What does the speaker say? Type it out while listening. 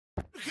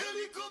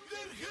Helicopter,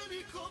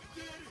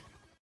 helicopter.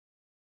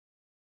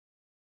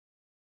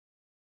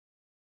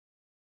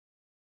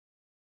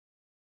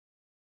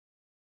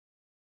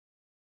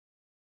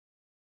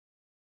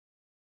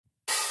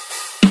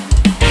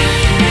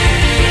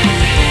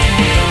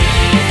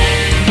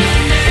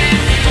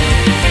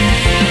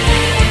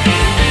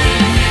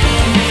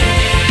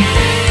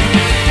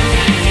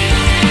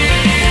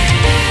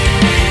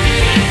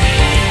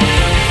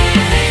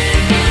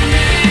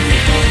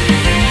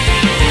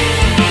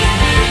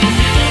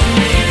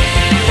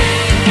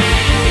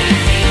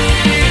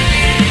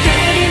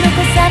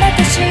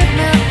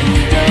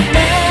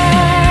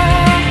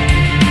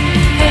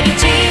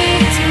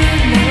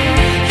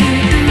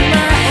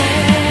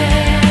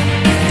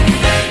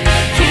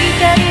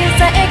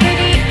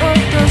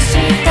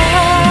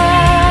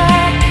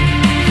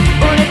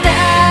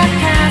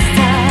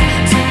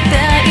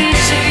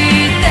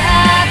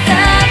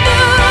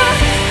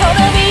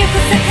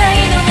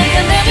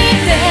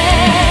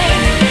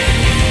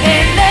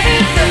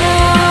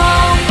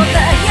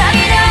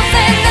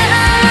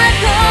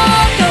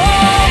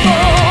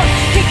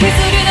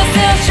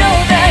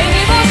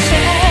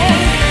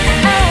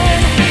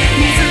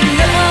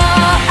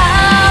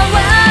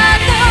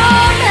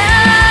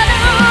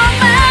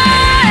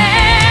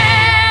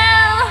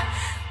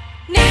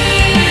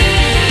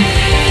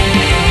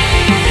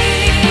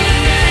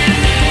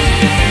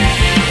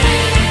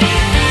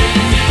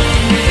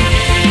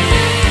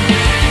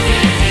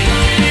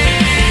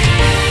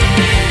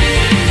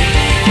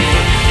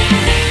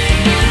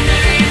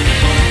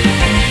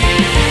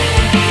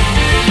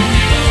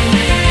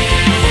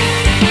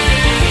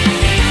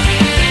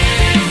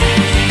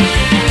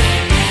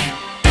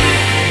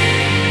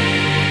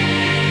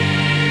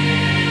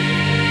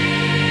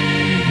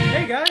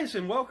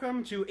 And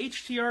welcome to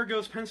HTR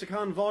Goes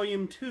Pensacon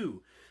Volume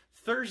 2.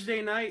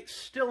 Thursday night,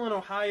 still in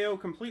Ohio,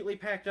 completely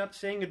packed up,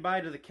 saying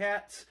goodbye to the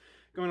cats,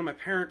 going to my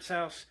parents'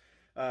 house,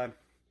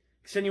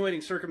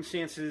 extenuating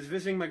circumstances,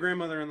 visiting my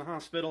grandmother in the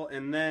hospital,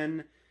 and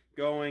then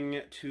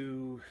going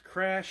to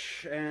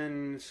crash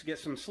and get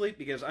some sleep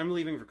because I'm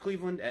leaving for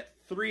Cleveland at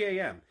 3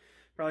 a.m.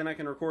 Probably not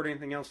going to record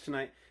anything else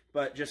tonight,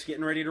 but just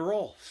getting ready to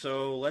roll.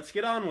 So let's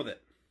get on with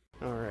it.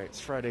 Alright, it's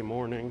Friday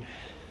morning.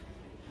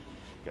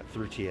 Got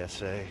through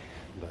TSA.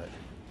 But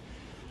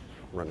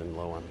running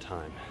low on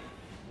time.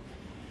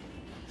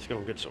 It's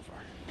going good so far.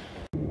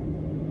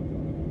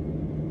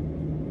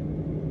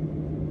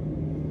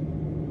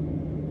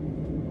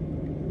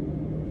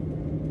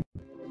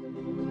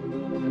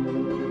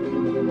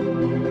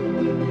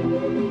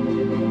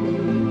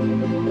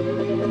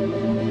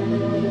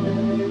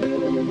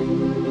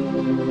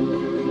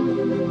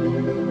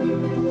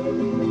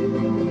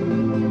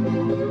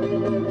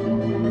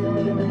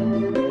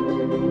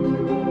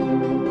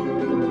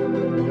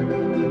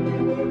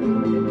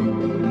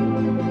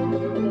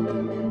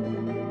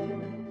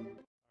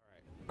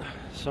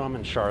 So I'm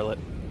in Charlotte.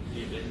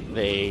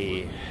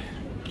 They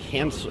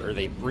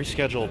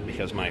rescheduled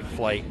because my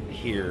flight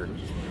here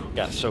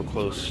got so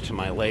close to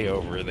my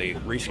layover. They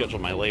rescheduled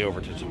my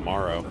layover to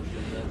tomorrow,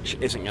 which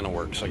isn't going to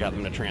work. So I got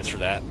them to transfer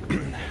that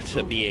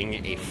to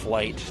being a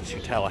flight to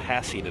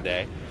Tallahassee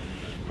today,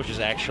 which is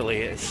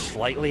actually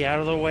slightly out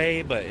of the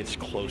way, but it's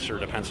closer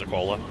to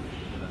Pensacola.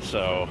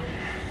 So,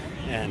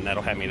 and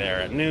that'll have me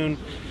there at noon.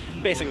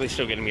 Basically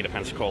still getting me to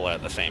Pensacola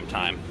at the same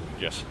time,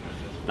 just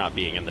not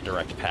being in the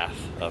direct path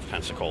of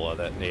Pensacola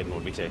that Aiden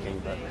would be taking,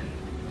 but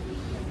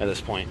at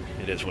this point,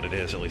 it is what it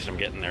is. At least I'm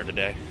getting there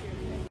today.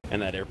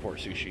 And that airport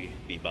sushi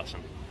be bussin'.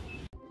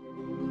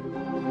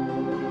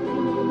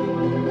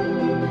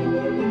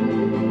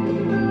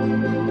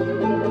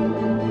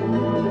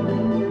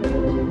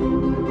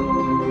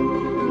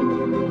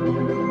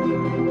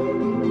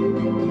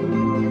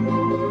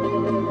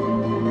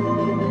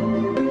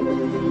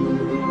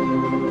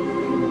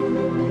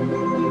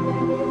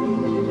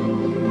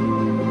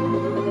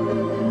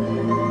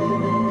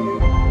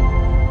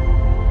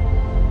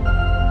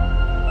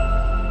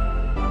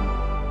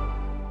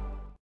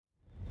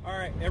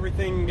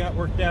 Everything got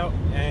worked out,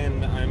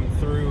 and I'm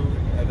through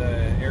at the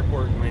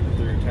airport, landed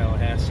through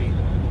Tallahassee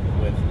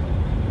with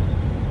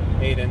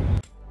Aiden.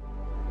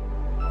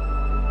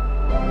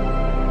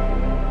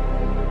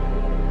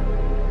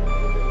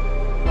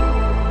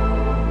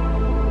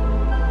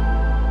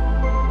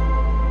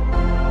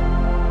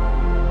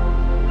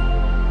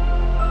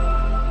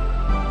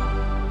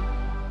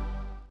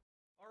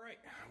 Alright,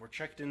 we're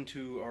checked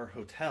into our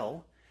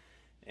hotel,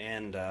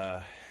 and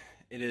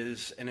it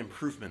is an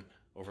improvement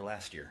over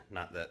last year.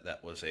 Not that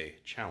that was a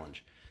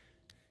challenge.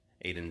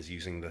 Aiden's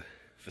using the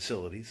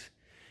facilities.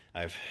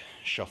 I've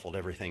shuffled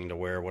everything to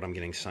where what I'm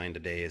getting signed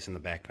today is in the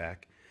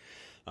backpack.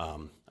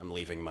 I'm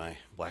leaving my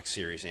Black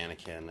Series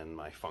Anakin and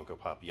my Funko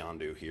Pop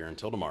Yondu here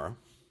until tomorrow.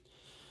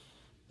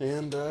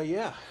 And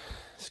yeah,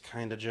 it's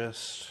kind of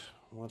just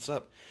what's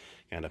up.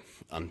 Kind of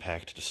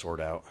unpacked to sort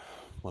out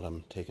what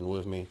I'm taking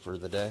with me for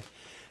the day.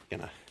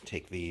 Gonna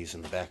take these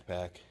in the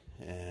backpack,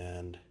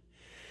 and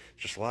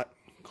just a lot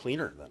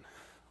cleaner than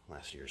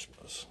last year's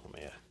was. Let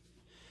me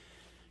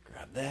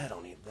grab that.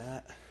 I'll need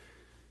that.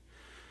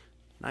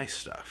 Nice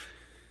stuff.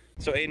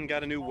 So Aiden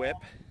got a new whip.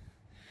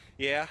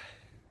 Yeah.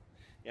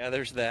 Yeah,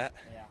 there's that.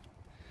 Yeah.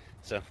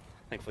 So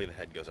thankfully the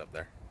head goes up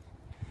there.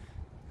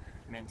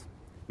 Mint.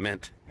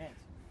 Mint. Mint.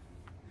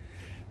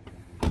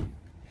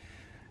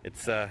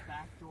 It's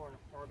Back door and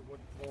hardwood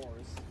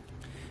floors.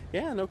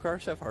 yeah, no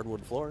cars have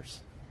hardwood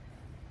floors.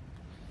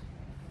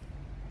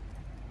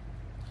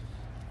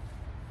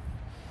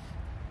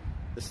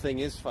 This thing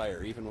is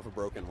fire, even with a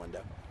broken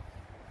window.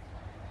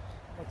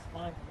 Looks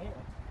fine to me.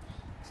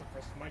 Except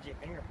for smudgy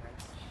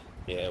fingerprints.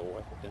 Yeah, we'll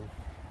wipe it down.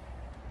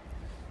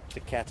 It's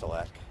a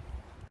Cadillac.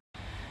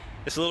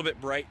 It's a little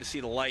bit bright to see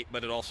the light,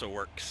 but it also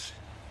works.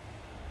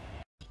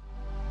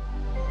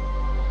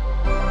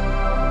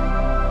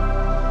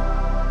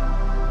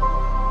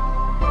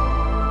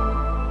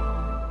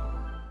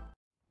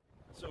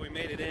 So we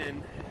made it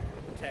in,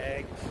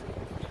 tags,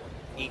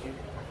 Eaton,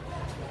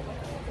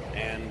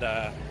 and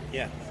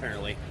yeah,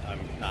 apparently I'm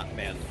not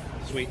banned.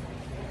 Sweet.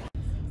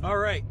 All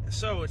right,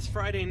 so it's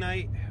Friday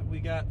night. We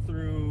got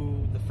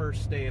through the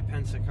first day of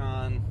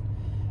Pensacon.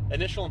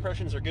 Initial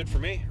impressions are good for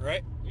me,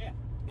 right? Yeah.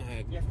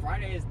 Yeah,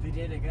 Friday is the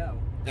day to go.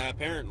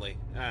 Apparently,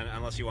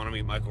 unless you want to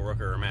meet Michael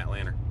Rooker or Matt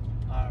Lanner.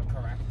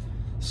 Correct.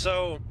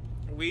 So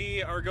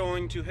we are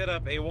going to hit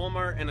up a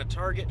Walmart and a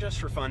Target just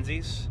for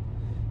funsies.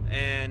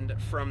 And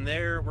from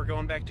there, we're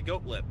going back to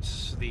Goat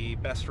Lips, the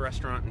best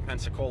restaurant in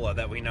Pensacola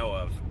that we know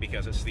of,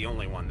 because it's the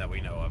only one that we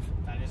know of.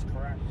 That is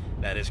correct.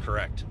 That is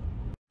correct.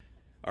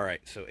 All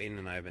right, so Aiden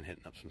and I have been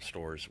hitting up some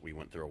stores. We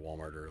went through a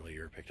Walmart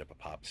earlier, picked up a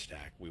pop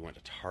stack. We went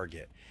to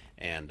Target,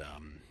 and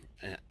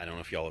I don't know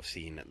if y'all have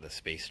seen the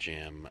Space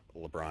Jam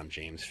LeBron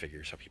James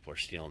figures, how people are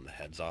stealing the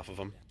heads off of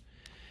them.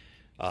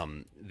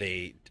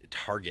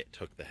 Target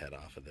took the head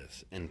off of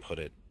this and put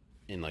it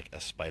in like a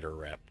spider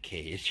wrapped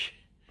cage.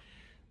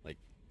 Like,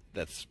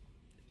 it's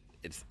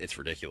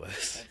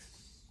ridiculous.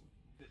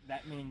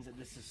 That means that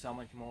this is so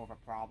much more of a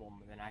problem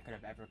than I could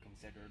have ever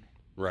considered.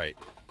 Right.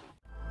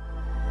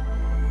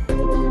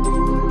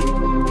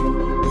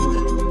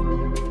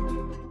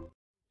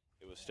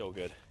 It was still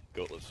good.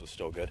 Goatless was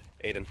still good.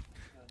 Aiden,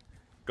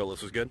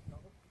 Goatless was good?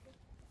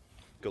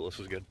 Goatless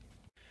was good.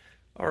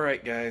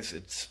 Alright guys,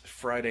 it's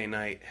Friday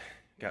night.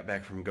 Got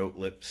back from Goat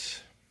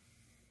Lips.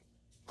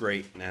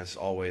 Great, and as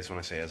always, when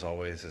I say as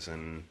always, as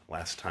in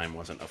last time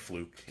wasn't a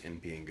fluke in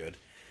being good.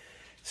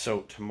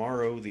 So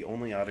tomorrow, the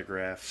only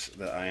autographs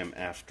that I am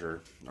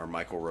after are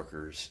Michael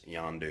Rooker's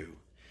Yondu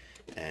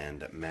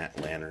and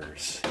Matt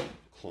Lanner's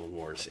Clone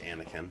Wars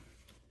Anakin.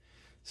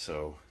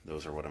 So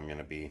those are what I'm going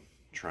to be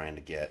trying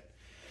to get.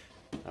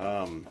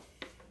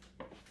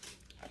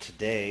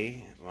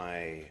 Today,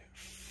 my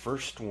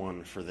first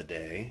one for the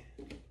day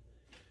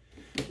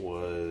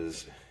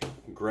was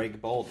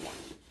Greg Baldwin,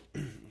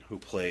 who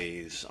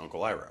plays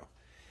Uncle Iroh.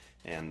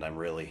 And I'm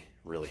really,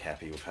 really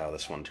happy with how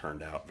this one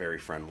turned out. Very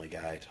friendly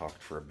guy,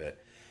 talked for a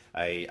bit.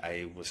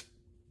 I was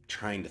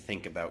trying to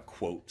think about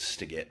quotes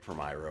to get from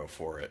Iroh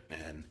for it,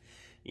 and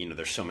you know,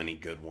 there's so many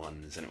good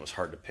ones, and it was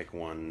hard to pick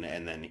one,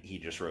 and then he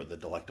just wrote the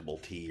Delectable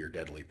Tea or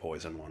Deadly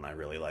Poison one. I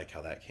really like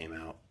how that came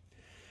out.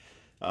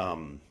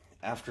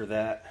 After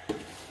that,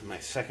 my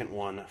second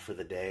one for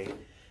the day,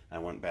 I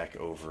went back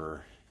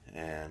over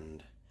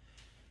and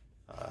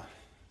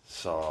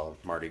saw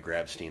Marty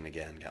Grabstein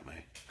again, got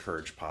my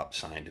Courage Pop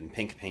signed in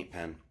pink paint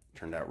pen,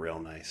 turned out real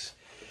nice.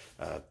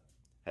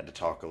 Had to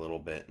talk a little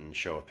bit and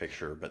show a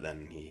picture, but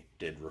then he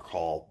did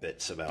recall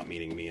bits about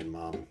meeting me and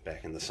Mom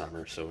back in the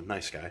summer, so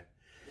nice guy.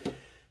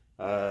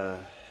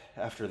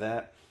 After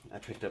that, I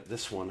picked up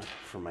this one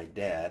from my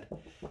dad,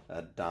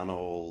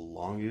 Donald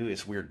Longu.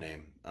 It's a weird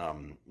name,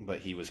 but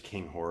he was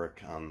King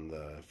Horik on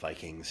the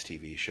Vikings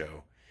TV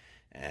show,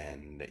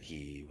 and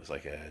he was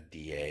like a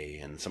DA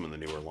in some of the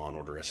newer Law &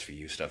 Order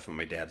SVU stuff, and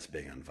my dad's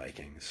big on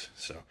Vikings,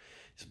 so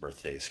his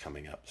birthday is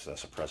coming up, so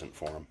that's a present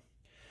for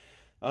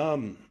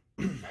him.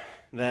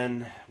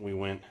 Then we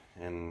went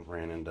and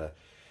ran into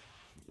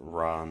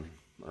Rob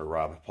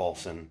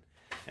Paulson,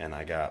 and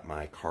I got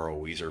my Carl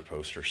Weezer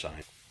poster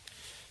signed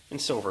in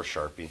silver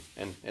Sharpie,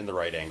 and in the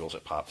right angles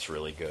it pops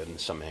really good, and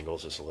some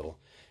angles it's a little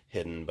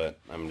hidden, but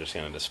I'm just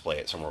going to display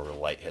it somewhere where the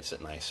light hits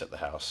it nice at the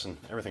house, and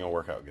everything will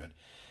work out good.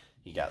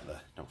 You got the,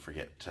 don't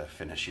forget to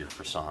finish your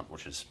croissant,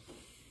 which is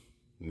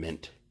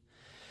mint.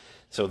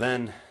 So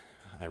then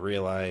I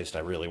realized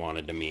I really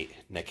wanted to meet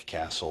Nick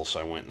Castle, so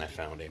I went and I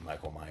found a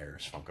Michael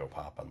Myers Funko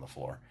Pop on the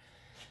floor,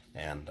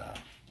 and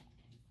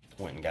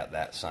went and got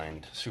that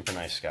signed. Super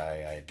nice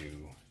guy. I do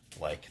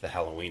like the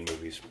Halloween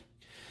movies.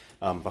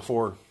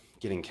 Before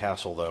getting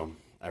Castle, though,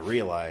 I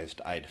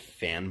realized I'd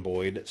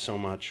fanboyed so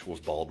much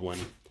with Baldwin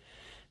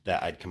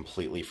that I'd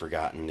completely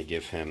forgotten to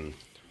give him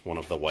one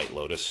of the White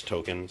Lotus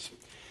tokens.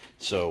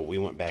 So we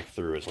went back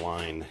through his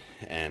line,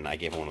 and I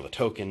gave him one of the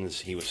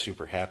tokens. He was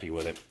super happy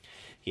with it.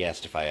 He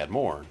asked if I had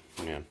more.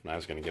 Yeah, I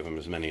was going to give him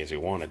as many as he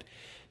wanted.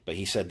 But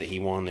he said that he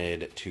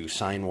wanted to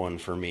sign one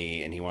for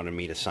me, and he wanted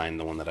me to sign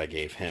the one that I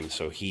gave him.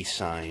 So he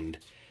signed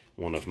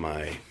one of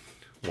my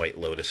White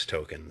Lotus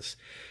tokens.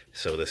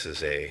 So this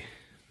is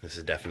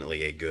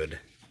definitely a good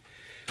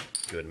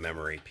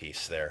memory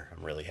piece there.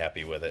 I'm really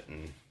happy with it,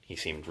 and he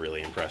seemed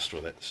really impressed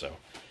with it. So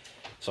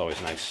it's always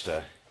nice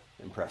to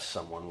impress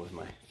someone with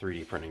my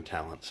 3D printing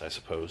talents, I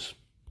suppose.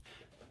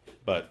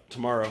 But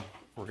tomorrow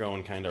we're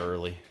going kind of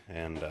early,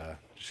 and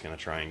just gonna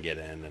try and get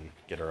in and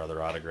get our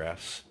other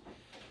autographs.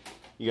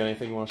 You got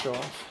anything you want to show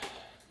off?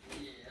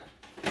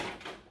 Yeah.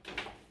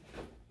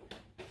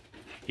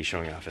 He's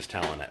showing off his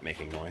talent at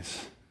making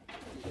noise.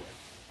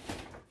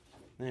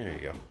 There you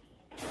go.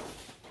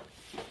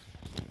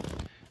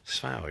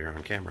 Smile, you're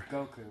on camera.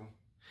 Goku.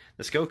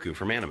 That's Goku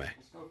from anime.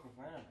 It's Goku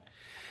from anime.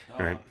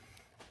 All right.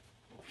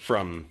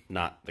 From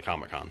not the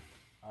Comic-Con.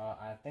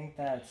 I think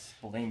that's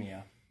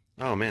bulimia.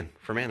 Oh man,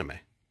 from anime.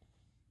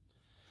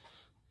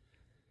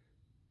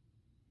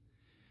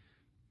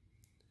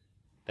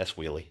 That's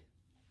Wheelie.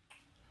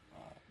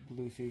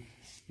 Bluetooth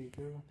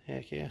speaker.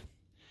 Heck yeah.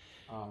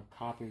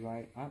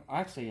 Copyright.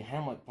 Actually,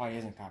 Hamlet probably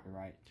isn't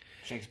copyright.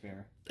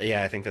 Shakespeare.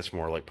 Yeah, I think that's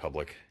more like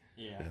public.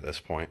 Yeah. At this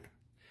point.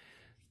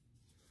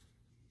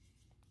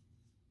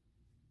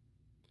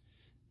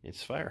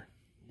 It's fire.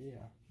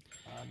 Yeah.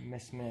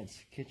 Miss Minutes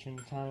kitchen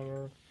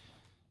timer.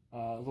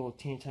 Little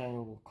teeny tiny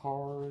little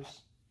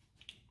cars.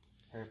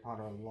 Harry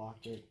Potter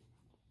locket.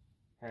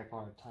 Harry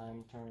Potter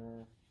time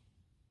turner.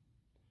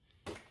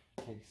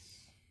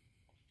 Takes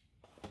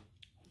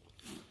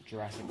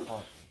Jurassic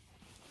Park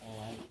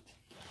light.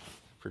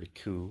 Pretty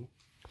cool.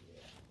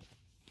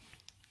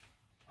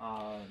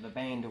 Yeah. The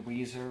band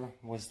Weezer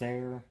was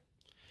there.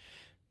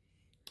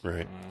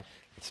 Right.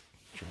 Let's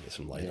try to get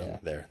some light on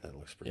there. That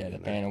looks pretty good. Yeah,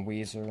 the band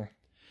Weezer.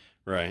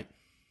 Right.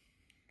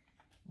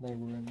 They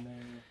were in there.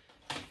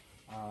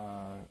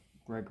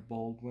 Greg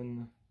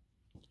Baldwin.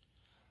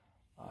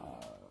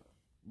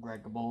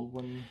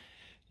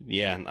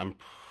 Yeah,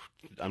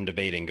 I'm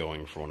debating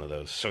going for one of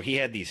those. So he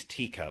had these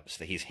teacups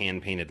that he's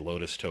hand painted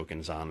Lotus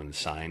tokens on and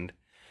signed,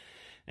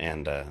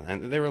 and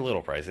they were a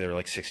little pricey. They were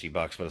like $60,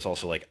 but it's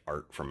also like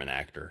art from an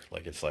actor.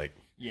 Like it's like,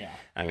 yeah.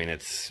 I mean,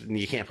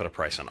 you can't put a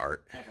price on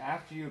art. If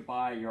after you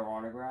buy your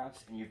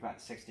autographs and you've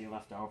got 60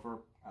 left over,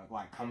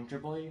 like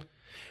comfortably.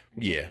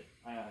 Yeah.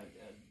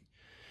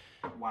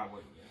 Why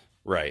wouldn't you?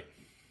 Right.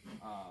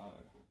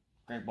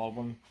 Greg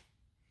Baldwin.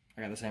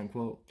 I got the same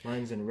quote.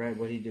 Mine's in red.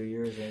 What did he do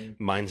yours in?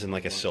 Mine's in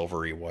like a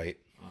silvery white.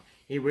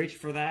 He reached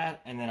for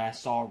that, and then I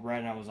saw red,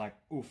 and I was like,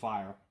 ooh,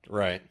 fire.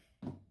 Right.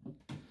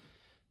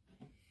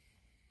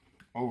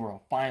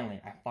 Overall, finally,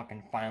 I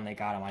fucking finally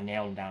got him. I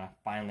nailed him down. I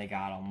finally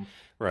got him.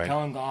 Right.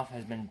 Kellen Goff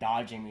has been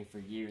dodging me for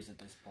years at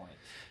this point.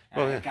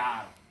 And Well, yeah. I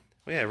got him.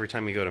 Well, yeah, every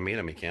time you go to meet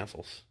him, he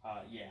cancels.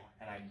 Yeah,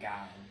 and I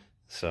got him.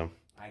 So.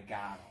 I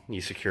got him.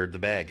 You secured the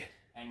bag.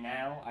 And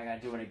now I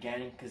gotta do it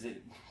again because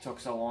it took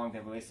so long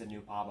to release a new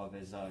pop of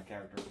his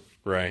character.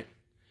 Right.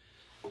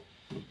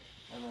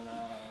 And then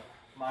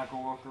Michael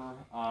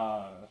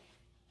Rooker.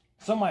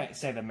 Some might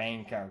say the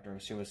main character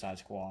of Suicide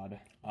Squad.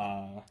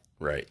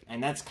 Right.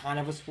 And that's kind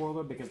of a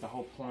spoiler because the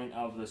whole point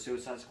of the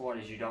Suicide Squad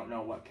is you don't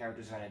know what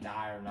character's gonna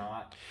die or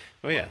not.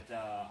 Oh yeah.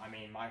 But, I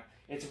mean,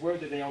 it's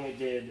weird that they only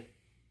did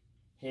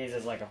his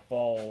as like a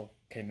fall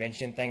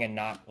convention thing and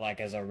not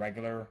like as a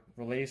regular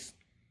release.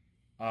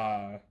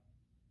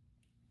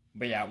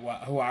 But yeah,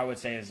 who I would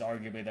say is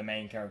arguably the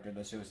main character of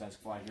the Suicide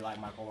Squad. If you like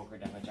Michael Rooker,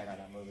 definitely check out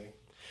that movie.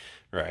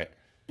 Right.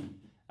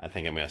 I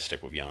think I'm going to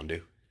stick with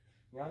Yondu.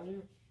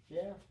 Yondu?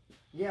 Yeah.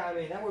 Yeah, I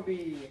mean, that would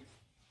be...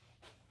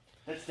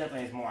 That's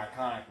definitely his more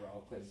iconic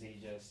role, because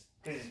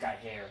he's got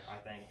hair, I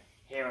think.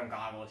 Hair and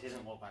goggles. He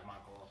doesn't look like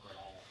Michael Rooker at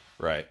all.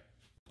 Right.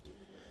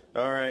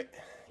 All right.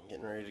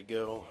 Getting ready to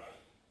go.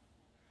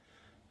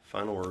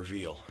 Final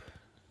reveal.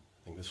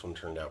 I think this one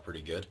turned out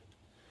pretty good.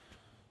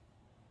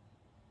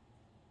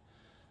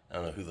 I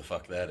don't know who the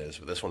fuck that is,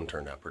 but this one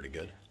turned out pretty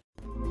good.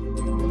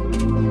 Walking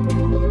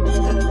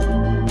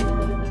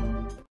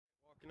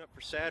up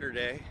for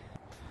Saturday.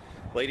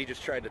 Lady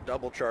just tried to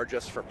double charge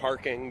us for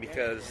parking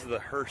because the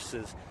hearse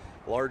is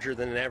larger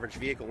than an average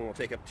vehicle and will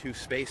take up 2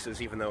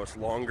 spaces even though it's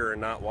longer and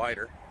not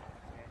wider.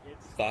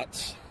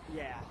 Thoughts?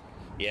 Yeah.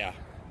 Yeah.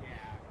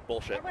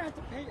 Bullshit. I'm going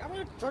to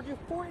have to charge you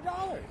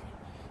 $40.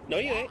 No,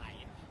 you ain't.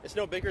 It's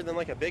no bigger than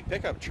like a big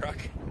pickup truck.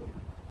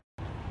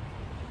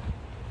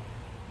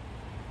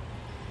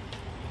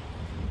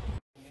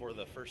 For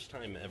the first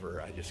time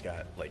ever, I just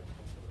got like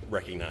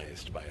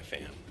recognized by a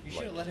fan. You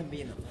should have let him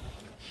be in the vlog.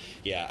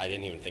 Yeah, I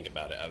didn't even think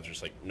about it. I was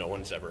just like, no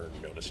one's ever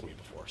noticed me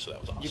before, so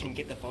that was awesome. You can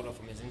get the photo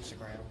from his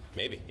Instagram.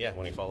 Maybe, yeah,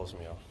 when he follows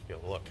me, I'll be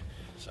able to look.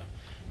 So,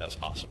 that was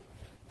awesome.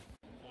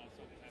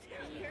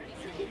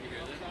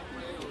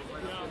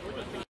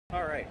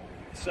 All right,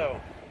 so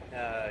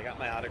I got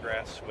my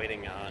autographs,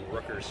 waiting on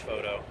Rooker's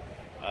photo.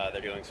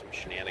 They're doing some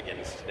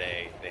shenanigans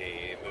today.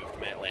 They moved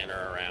Matt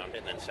Lanner around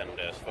and then sent him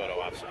to his photo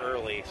ops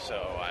early, so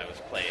I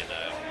was playing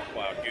a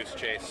wild goose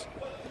chase.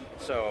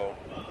 So,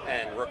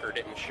 and Rooker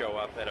didn't show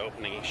up at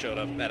opening. He showed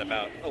up at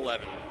about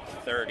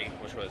 11:30,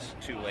 which was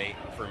too late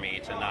for me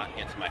to not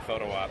get to my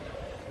photo op.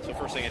 So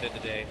first thing I did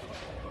today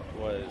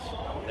was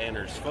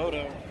Lanner's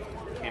photo.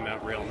 Came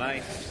out real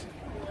nice.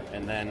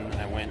 And then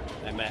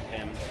I met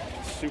him.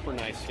 Super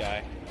nice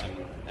guy.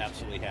 I'm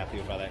absolutely happy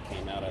with how that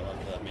came out. I love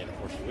the "May the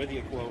Force be with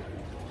you" quote.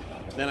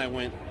 Then I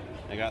went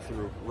I got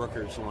through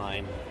Rooker's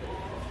line,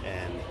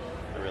 and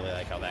I really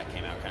like how that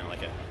came out, kind of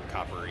like a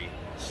coppery,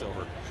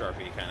 silver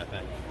Sharpie kind of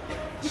thing.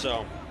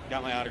 So,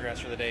 got my autographs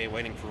for the day,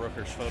 waiting for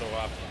Rooker's photo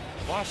op.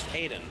 Lost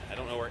Aiden. I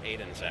don't know where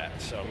Aiden's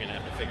at, so I'm going to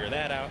have to figure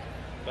that out.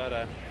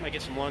 But might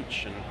get some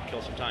lunch and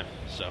kill some time,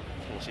 so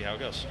we'll see how it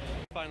goes.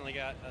 Finally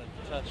got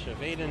a touch of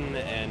Aiden,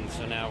 and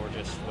so now we're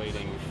just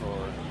waiting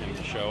for him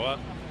to show up.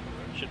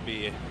 Should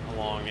be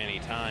along any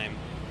time.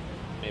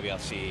 Maybe I'll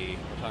see,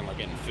 we're talking about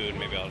getting food,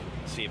 maybe I'll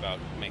see about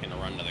making a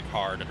run to the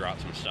car to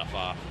drop some stuff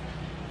off.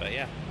 But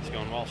yeah, it's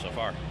going well so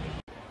far.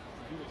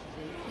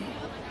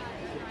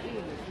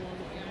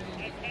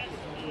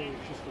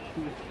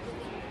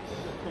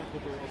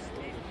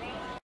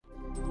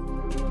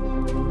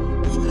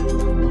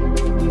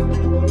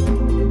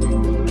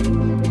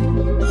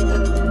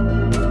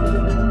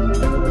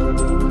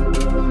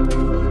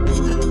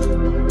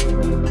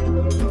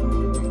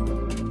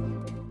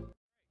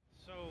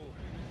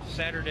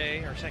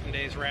 Saturday, our second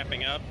day is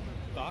wrapping up.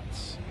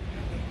 Thoughts?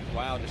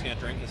 Wow, just gonna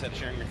drink instead of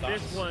sharing your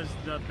thoughts? This was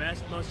the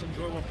best, most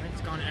enjoyable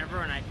Pensacon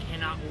ever, and I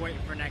cannot wait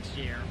for next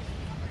year.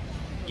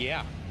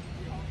 Yeah.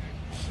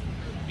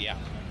 Yeah.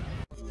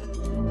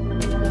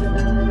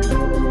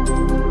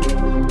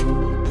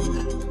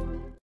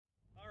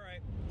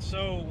 Alright,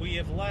 so we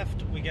have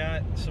left. We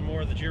got some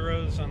more of the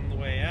gyros on the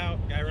way out.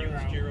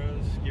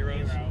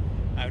 Gyros.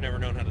 I've never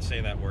known how to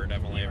say that word.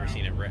 I've only ever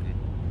seen it written.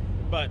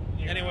 But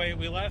anyway,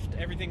 we left.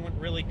 Everything went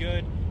really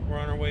good. We're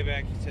on our way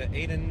back to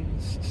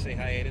Aiden's. Say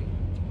hi, Aiden.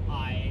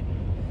 Hi,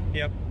 Aiden.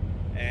 Yep.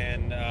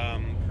 And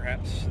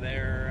perhaps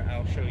there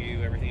I'll show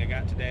you everything I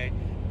got today.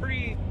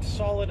 Pretty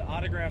solid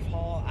autograph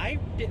haul. I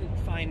didn't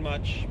find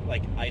much,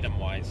 like,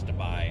 item-wise to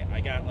buy. I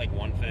got, like,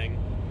 one thing.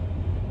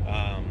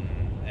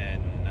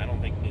 And I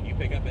don't think... Did you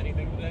pick up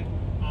anything today?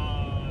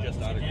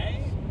 Just autographs?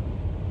 Today,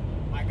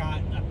 I got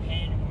a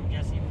pin from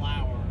Jesse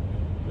Flower.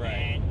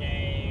 Right. And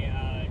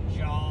a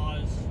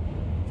Jaws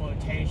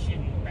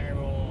flotation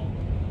barrel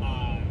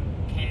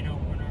can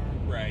opener.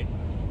 Right.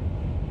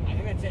 I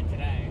think that's it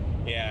today.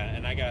 Yeah,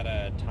 and I got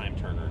a time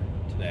turner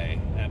today.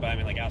 But I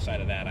mean, like, outside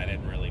of that, I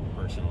didn't really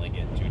personally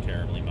get too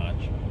terribly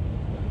much.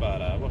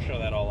 But we'll show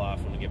that all off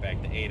when we get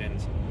back to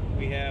Aiden's.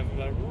 We have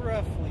a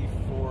roughly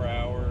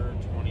 4-hour,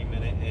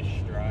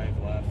 20-minute-ish drive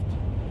left.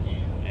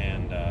 Yeah.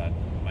 And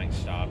might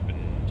stop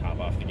and top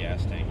off the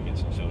gas tank and get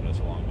some sodas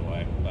along the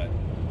way. But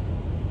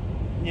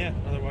yeah,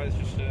 otherwise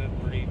just a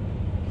pretty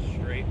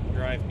straight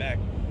drive back.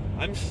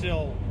 I'm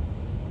still,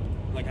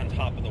 like, on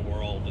top of the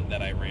world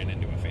that I ran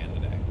into a fan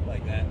today.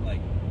 Like that,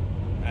 like,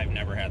 I've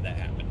never had that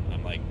happen.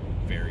 I'm, like,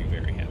 very,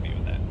 very happy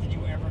with that. Did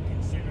you ever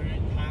consider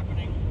it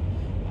happening?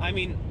 I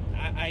mean,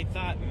 I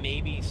thought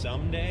maybe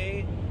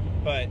someday,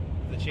 but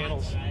the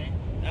channel's...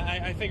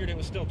 I figured it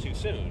was still too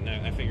soon.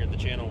 I figured the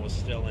channel was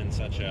still in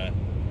such a,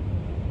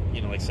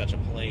 you know, like, such a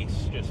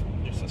place, just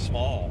a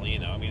small, you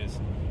know, I mean,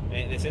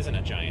 this isn't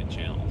a giant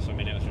channel, so I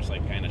mean, it was just,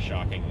 like, kind of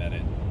shocking that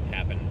it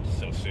happened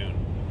so soon.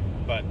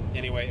 But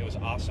anyway, it was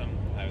awesome.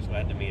 I was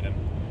glad to meet him,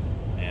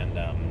 and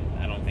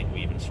I don't think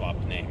we even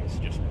swapped names,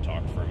 just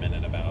talked for a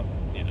minute about,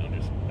 you know,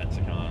 just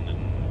Pensacon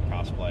and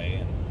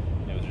cosplay,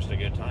 and it was just a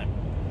good time.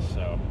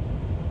 So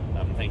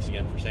thanks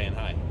again for saying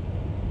hi,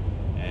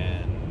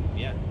 and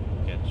yeah,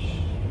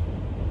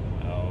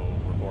 I'll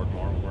record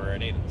more when we're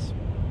at Aiden's.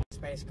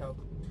 Space Coke.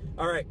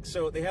 Alright,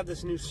 so they have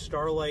this new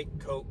Starlight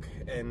Coke,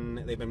 and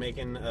they've been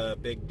making a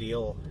big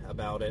deal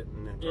about it,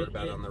 and I've heard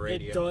about it on the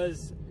radio. It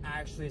does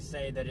actually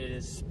say that it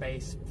is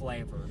space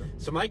flavored.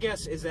 So my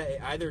guess is that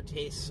it either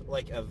tastes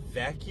like a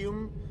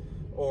vacuum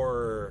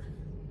or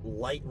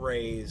light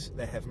rays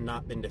that have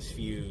not been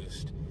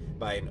diffused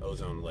by an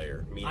ozone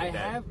layer, meaning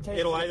that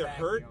it'll either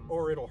hurt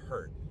or it'll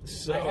hurt.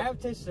 So I have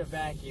tasted a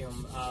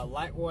vacuum.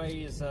 Light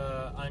rays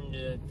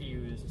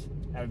undiffused.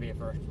 That would be a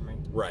first for me.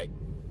 Right.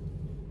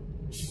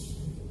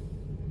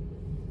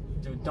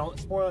 Dude, don't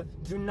spoil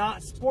it. Do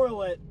not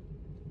spoil it.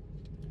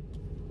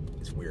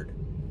 It's weird.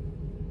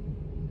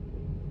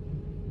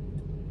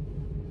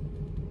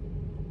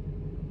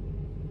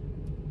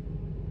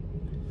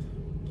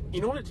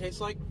 You know what it tastes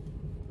like?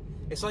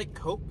 It's like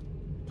Coke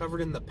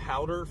covered in the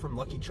powder from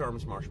Lucky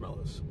Charms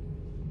marshmallows.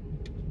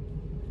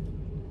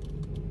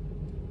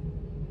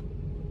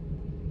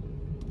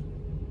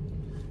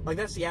 Like,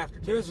 that's the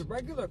aftertaste. There's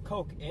regular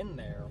Coke in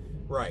there.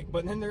 Right.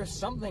 But then there's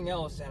something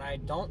else, and I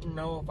don't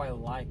know if I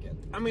like it.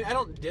 I mean, I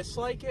don't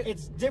dislike it.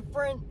 It's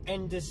different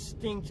and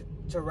distinct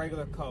to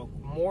regular Coke,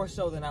 more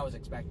so than I was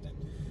expecting.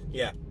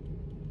 Yeah.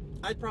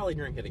 I'd probably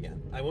drink it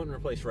again. I wouldn't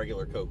replace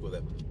regular Coke with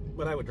it,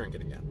 but I would drink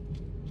it again.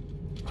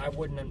 I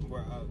wouldn't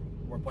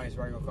replace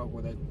regular Coke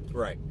with it.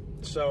 Right.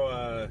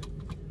 So,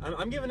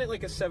 I'm giving it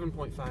like a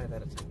 7.5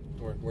 out of 10.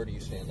 Where do you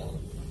stand on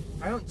it?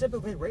 I don't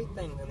typically rate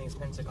things in these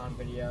Pensacon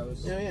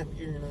videos. Yeah,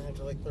 you're gonna have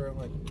to, like, throw,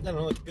 like, I don't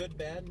know, like, good,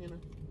 bad, you know?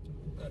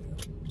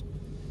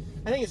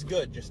 I think it's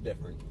good, just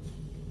different.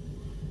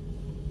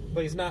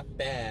 Like, it's not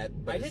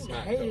bad, but it's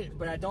not I didn't hate it,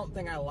 but I don't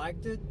think I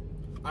liked it.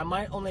 I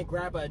might only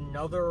grab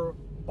another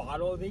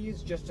bottle of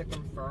these just to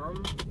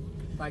confirm.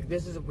 Like,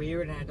 this is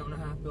weird and I don't know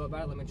how I feel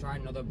about it. Let me try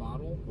another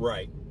bottle.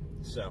 Right.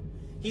 So,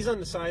 He's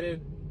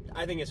undecided.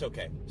 I think it's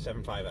okay.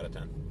 7.5 out of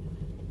 10.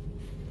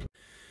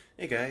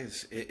 Hey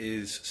guys, it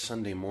is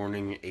Sunday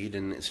morning.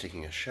 Aiden is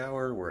taking a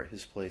shower. We're at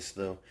his place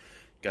though.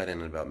 Got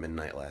in at about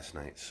midnight last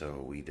night,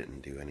 so we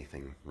didn't do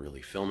anything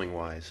really filming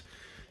wise.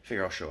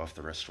 Figure I'll show off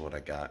the rest of what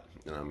I got,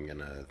 and I'm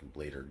gonna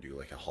later do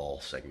like a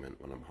haul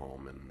segment when I'm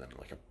home, and then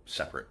like a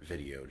separate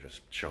video just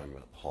showing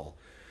about the haul.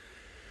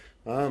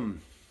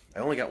 I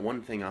only got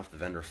one thing off the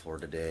vendor floor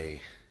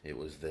today. It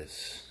was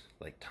this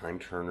like time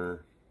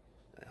turner.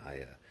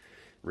 I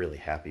really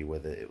happy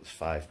with it. It was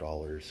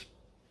 $5.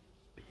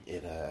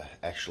 It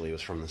actually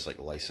was from this like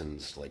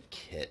licensed like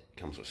kit.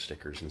 Comes with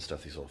stickers and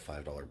stuff. These little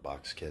 $5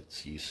 box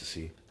kits you used to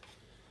see.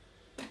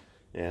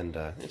 And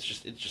it's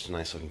just a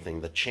nice looking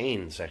thing. The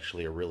chain's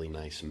actually a really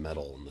nice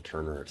metal, and the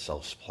turner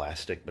itself's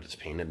plastic, but it's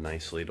painted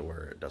nicely to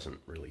where it doesn't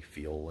really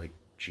feel like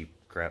cheap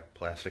crap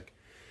plastic.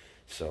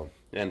 So,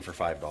 and for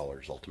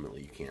 $5,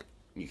 ultimately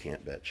you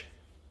can't bitch.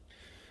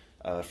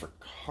 For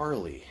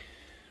Carly,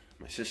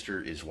 my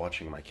sister is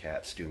watching my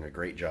cats, doing a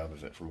great job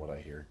of it from what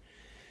I hear.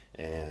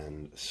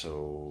 And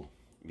so,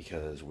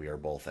 because we are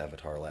both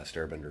Avatar Last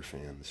Airbender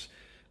fans,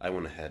 I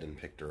went ahead and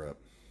picked her up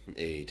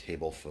a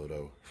table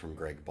photo from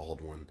Greg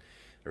Baldwin.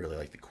 I really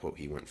like the quote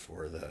he went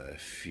for,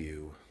 if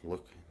you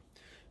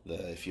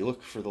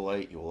look for the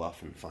light, you will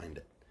often find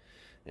it.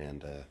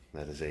 And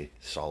that is a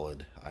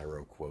solid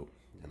Iro quote,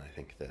 and I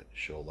think that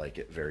she'll like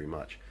it very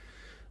much.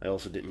 I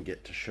also didn't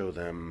get to show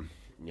them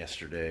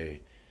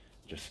yesterday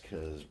just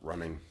because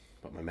running,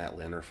 but my Matt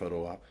Lanner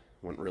photo op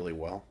went really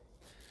well,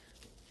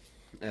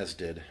 as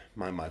did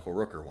my Michael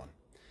Rooker one.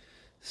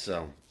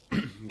 So,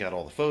 got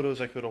all the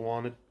photos I could have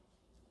wanted.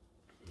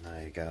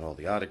 I got all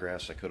the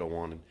autographs I could have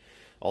wanted.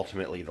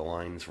 Ultimately, the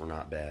lines were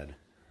not bad.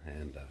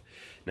 And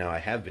now I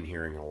have been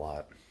hearing a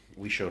lot.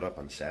 We showed up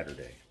on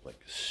Saturday, like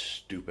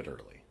stupid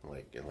early,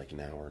 like an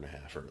hour and a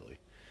half early.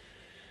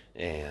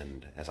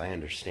 And as I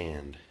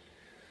understand,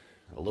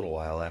 a little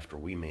while after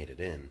we made it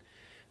in,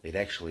 they'd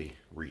actually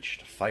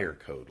reached fire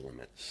code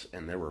limits,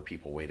 and there were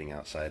people waiting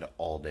outside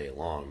all day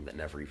long that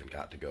never even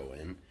got to go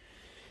in.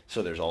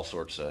 So there's all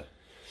sorts of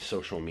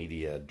social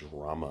media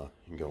drama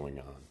going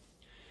on.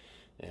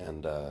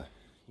 And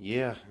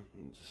yeah,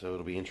 so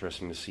it'll be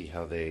interesting to see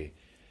how they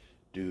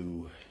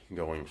do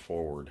going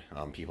forward.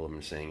 People have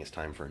been saying it's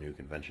time for a new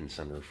convention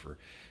center for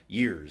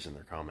years in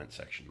their comment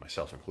section,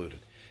 myself included.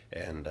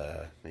 And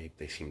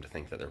they seem to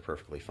think that they're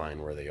perfectly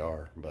fine where they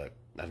are, but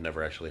I've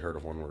never actually heard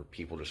of one where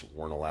people just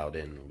weren't allowed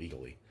in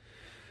legally.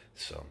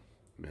 So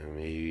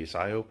maybe it's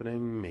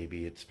eye-opening,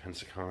 maybe it's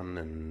Pensacon,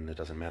 and it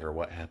doesn't matter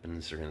what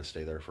happens, they're going to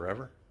stay there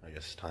forever. I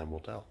guess time will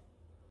tell.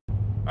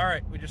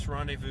 Alright, we just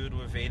rendezvoused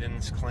with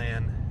Eatons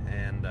clan,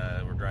 and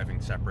we're driving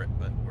separate,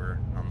 but we're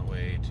on the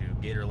way to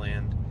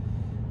GatorLand,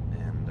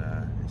 and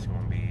it's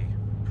going to be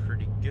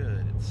pretty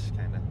good. It's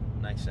kind of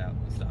nice out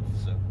and stuff,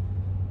 so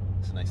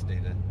it's a nice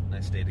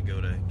day to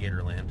go to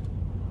GatorLand.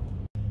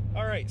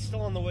 Alright,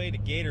 still on the way to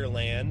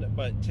GatorLand,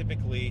 but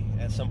typically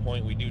at some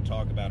point we do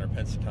talk about our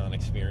Pensacon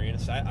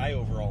experience. I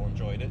overall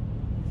enjoyed it.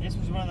 This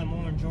was one of the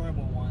more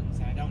enjoyable ones.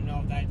 I don't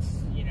know if that's,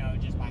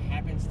 just by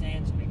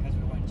happenstance because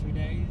we went 2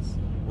 days.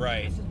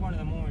 Right. This is one of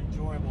the more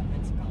enjoyable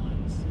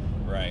Pensacons.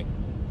 Right.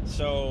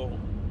 So,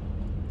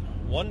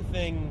 one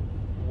thing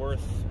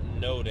worth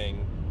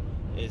noting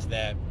is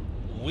that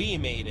we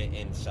made it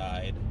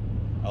inside.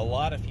 A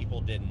lot of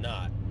people did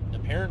not.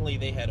 Apparently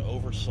they had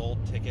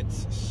oversold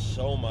tickets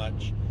so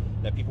much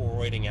that people were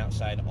waiting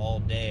outside all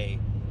day,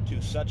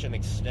 to such an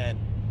extent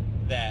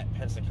that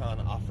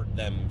Pensacon offered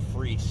them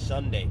free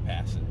Sunday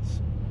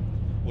passes,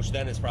 which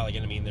then is probably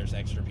going to mean there's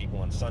extra people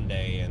on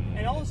Sunday.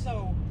 And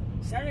also,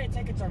 Saturday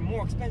tickets are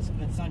more expensive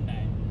than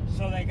Sunday,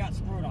 so they got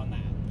screwed on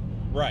that.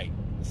 Right.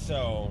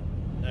 So,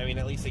 I mean,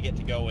 at least they get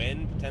to go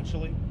in,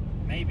 potentially.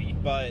 Maybe.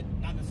 But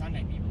not the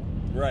Sunday people.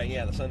 Right,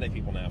 yeah, the Sunday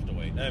people now have to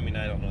wait. I mean,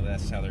 I don't know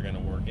that's how they're going to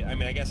work it. I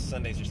mean, I guess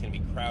Sunday's just going to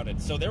be crowded.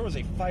 So there was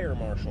a fire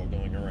marshal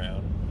going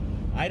around.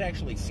 I'd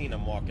actually seen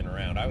him walking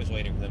around. I was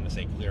waiting for them to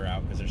say clear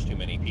out because there's too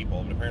many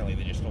people, but apparently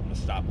they just told him to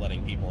stop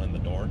letting people in the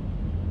door.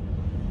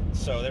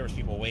 So there was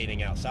people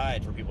waiting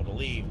outside for people to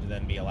leave to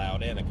then be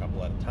allowed in a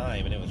couple at a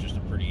time, and it was just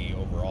a pretty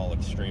overall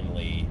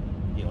extremely,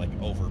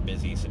 over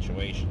busy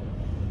situation.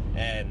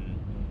 And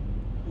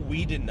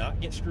we did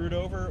not get screwed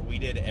over. We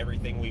did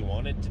everything we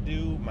wanted to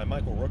do. My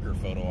Michael Rooker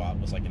photo op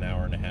was like an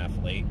hour and a half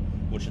late,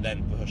 which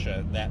then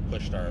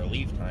pushed our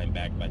leave time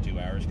back by 2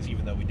 hours, because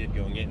even though we did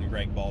go and get in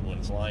Greg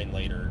Baldwin's line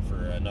later for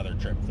another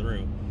trip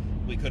through,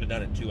 we could have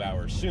done it 2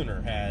 hours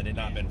sooner had it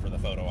not been for the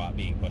photo op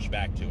being pushed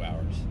back 2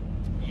 hours.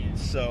 Yeah.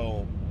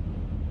 So,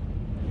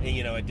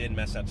 it did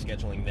mess up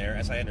scheduling there.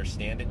 As I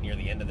understand it, near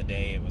the end of the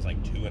day, it was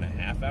like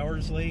 2.5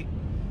 hours late.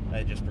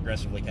 It just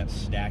progressively kept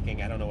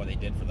stacking. I don't know what they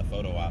did for the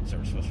photo ops that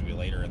were supposed to be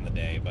later in the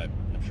day, but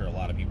I'm sure a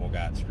lot of people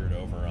got screwed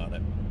over on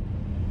it.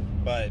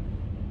 But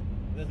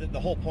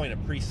the whole point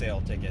of pre-sale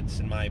tickets,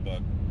 in my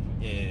book,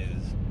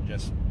 is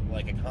just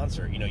like a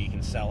concert. You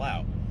can sell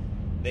out.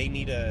 They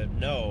need to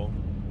know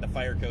the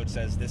fire code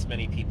says this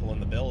many people in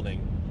the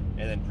building,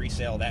 and then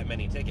pre-sale that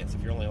many tickets.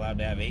 If you're only allowed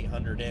to have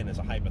 800 in as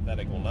a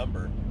hypothetical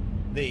number,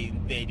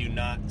 they do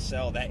not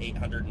sell that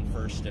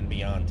 801st and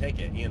beyond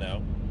ticket, you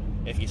know.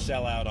 If you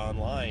sell out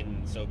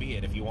online, so be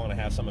it. If you want to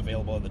have some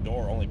available at the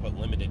door, only put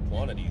limited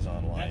quantities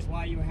online. That's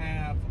why you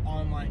have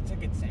online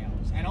ticket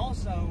sales. And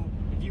also,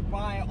 if you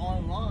buy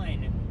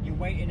online, you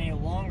wait in a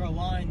longer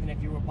line than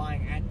if you were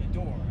buying at the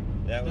door.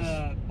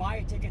 The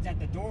buy tickets at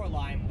the door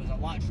line was a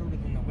lot shorter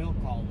than the will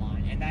call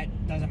line, and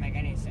that doesn't make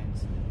any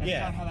sense. That's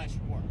not how that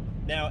should work.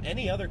 Now,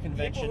 any other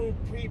convention... People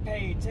who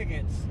prepay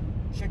tickets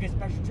should get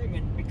special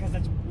treatment because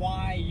that's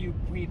why you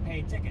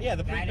prepay tickets. Yeah,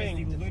 the prepaying...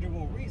 That is the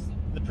literal reason.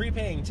 The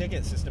prepaying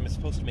ticket system is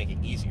supposed to make it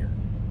easier.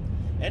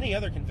 Any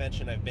other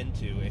convention I've been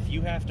to, if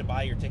you have to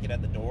buy your ticket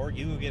at the door,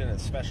 you go get in a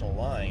special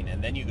line,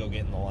 and then you go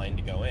get in the line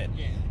to go in.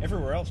 Yeah.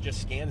 Everywhere else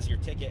just scans your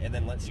ticket and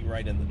then lets you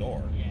right in the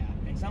door. Yeah.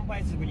 In some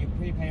places, when you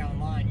prepay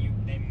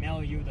online, they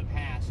mail you the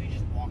pass, so you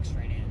just walk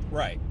straight in.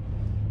 Right.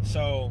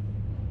 So,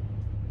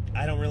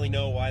 I don't really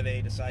know why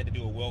they decide to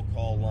do a will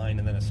call line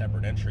and then a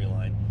separate entry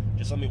line.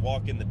 Just let me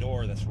walk in the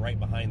door that's right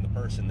behind the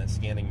person that's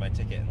scanning my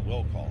ticket and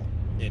will call.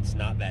 It's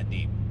not that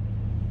deep.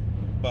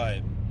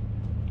 But,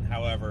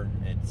 however,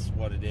 it's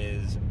what it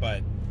is.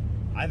 But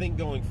I think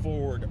going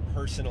forward,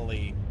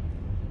 personally,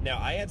 now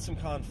I had some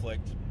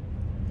conflict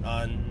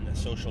on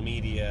social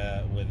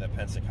media with a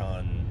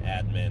Pensacon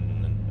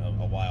admin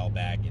a while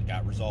back. It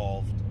got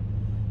resolved.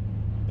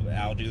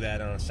 I'll do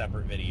that on a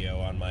separate video,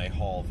 on my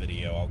haul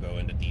video. I'll go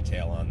into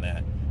detail on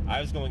that.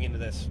 I was going into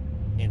this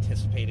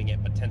anticipating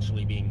it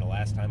potentially being the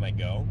last time I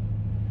go.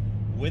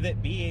 With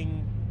it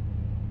being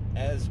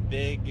as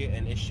big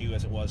an issue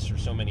as it was for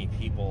so many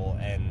people,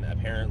 and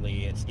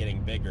apparently it's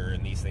getting bigger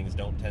and these things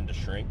don't tend to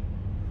shrink,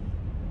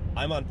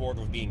 I'm on board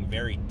with being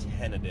very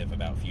tentative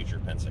about future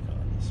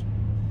Pensacons.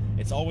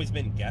 It's always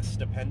been guest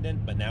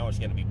dependent, but now it's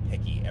going to be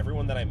picky.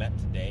 Everyone that I met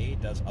today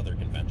does other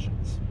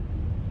conventions.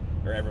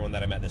 Or everyone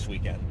that I met this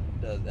weekend.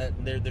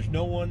 There's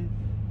no one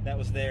that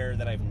was there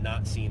that I've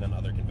not seen on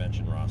other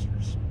convention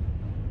rosters.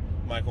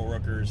 Michael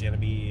Rooker's going to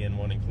be in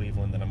one in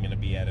Cleveland that I'm going to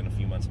be at in a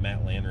few months.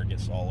 Matt Lander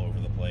gets all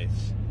over the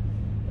place.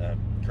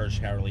 Curtis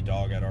Cowardly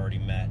Dog I'd already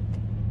met.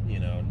 You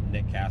know,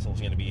 Nick Castle's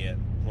going to be at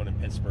one in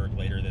Pittsburgh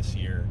later this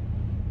year.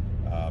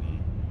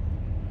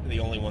 The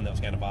only one that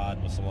was kind of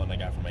odd was the one I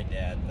got from my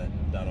dad,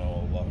 that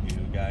Dono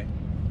Logu guy.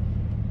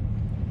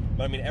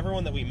 But I mean,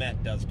 everyone that we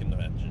met does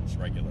conventions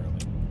regularly.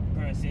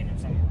 Could have seen him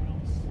somewhere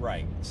else.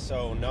 Right.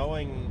 So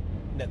knowing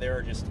that there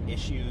are just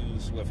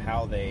issues with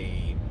how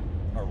they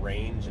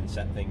arrange and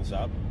set things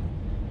up,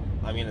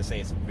 I'm going to say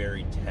it's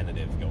very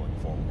tentative going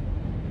forward.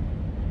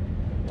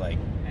 Like,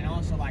 and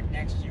also, like,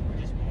 next year,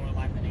 we're just more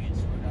likely to get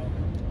screwed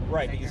over.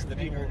 Right, because the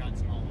people... not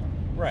smaller.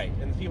 Right,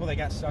 and the people that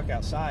got stuck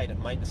outside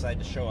might decide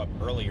to show up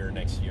earlier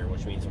next year,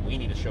 which means we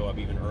need to show up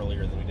even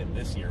earlier than we did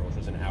this year, which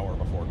was an hour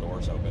before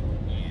doors open.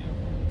 Yeah.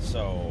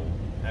 So,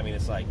 I mean,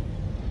 it's like,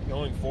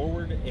 going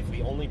forward, if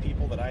the only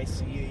people that I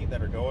see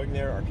that are going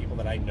there are people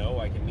that I know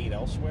I can meet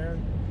elsewhere,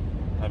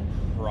 I'm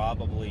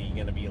probably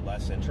going to be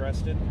less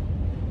interested.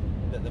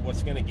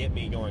 What's going to get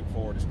me going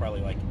forward is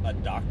probably like a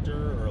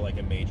doctor or like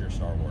a major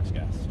Star Wars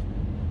guest.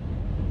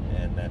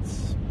 And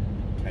that's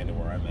kind of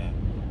where I'm at.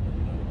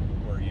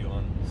 Where are you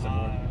on?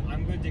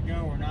 I'm good to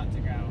go or not to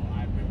go.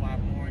 We will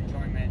have more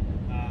enjoyment,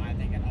 I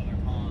think, at other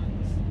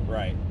cons.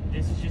 Right.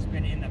 This has just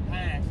been, in the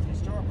past,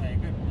 historically, a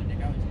good one to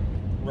go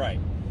to. Right.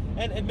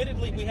 And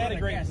admittedly, we had a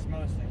great...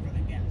 Mostly for the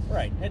guests.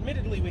 Right.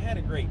 Admittedly, we had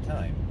a great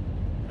time.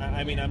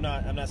 I mean, I'm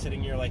not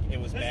sitting here like it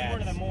was bad. This is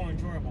one of the more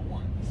enjoyable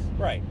ones.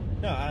 Right.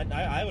 No,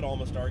 I would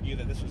almost argue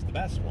that this was the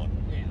best one.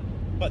 Yeah.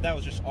 But that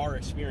was just our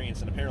experience,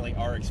 and apparently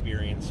our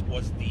experience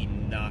was the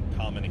not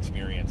common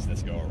experience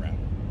this go-around.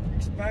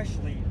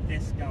 Especially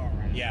this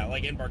go-around. Yeah,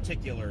 like in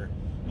particular,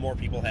 more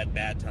people had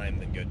bad time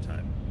than good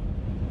time.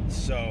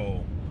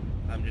 So,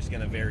 I'm just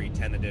going to very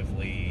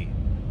tentatively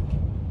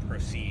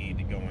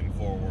proceed going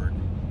forward.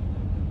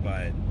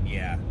 But,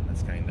 yeah,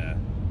 that's kind of...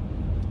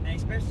 And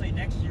especially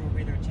next year will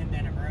be their 10th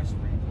anniversary.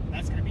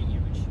 That's going to be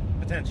huge.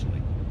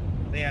 Potentially.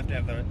 They have to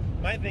have the...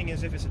 My thing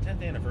is, if it's a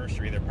 10th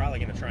anniversary, they're probably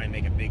going to try and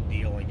make a big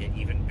deal and get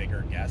even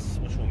bigger guests,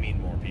 which will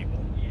mean more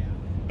people. Yeah.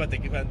 But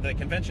the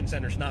convention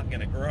center's not going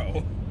to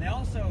grow. They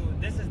also,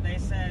 they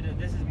said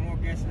this is more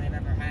guests than they've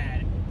ever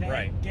had. They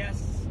had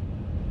guests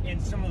in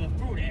some of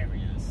the food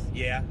areas.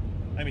 Yeah.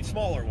 I mean,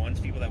 smaller ones,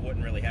 people that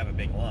wouldn't really have a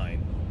big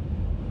line.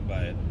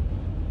 But,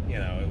 you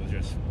know, it was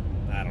just,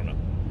 I don't know.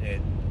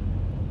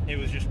 It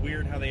was just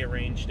weird how they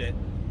arranged it.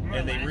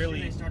 Remember and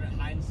they started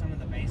hiding some in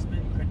the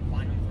basement. You couldn't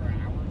find them for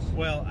hours.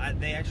 Well,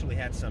 they actually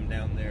had some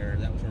down there.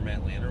 That was where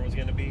Matt Lander was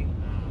going to be.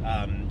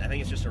 I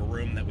think it's just a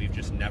room that we've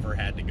just never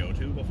had to go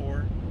to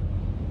before.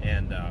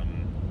 And,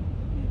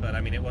 but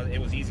I mean, it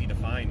was easy to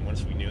find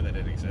once we knew that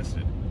it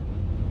existed.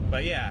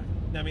 But yeah,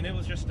 I mean, it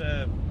was just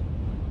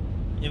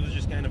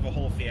kind of a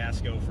whole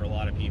fiasco for a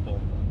lot of people.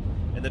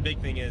 And the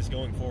big thing is,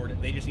 going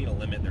forward, they just need to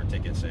limit their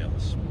ticket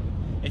sales.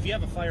 If you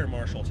have a fire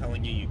marshal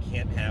telling you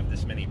can't have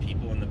this many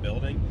people in the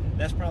building,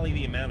 that's probably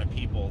the amount of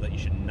people that you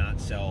should not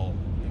sell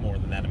more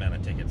than that amount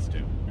of tickets to.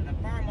 And the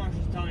fire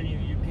marshal's telling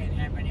you can't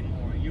have any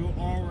more. You're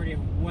already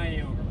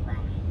way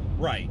overcrowded.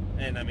 Right,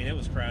 and I mean, it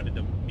was crowded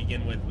to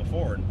begin with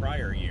before in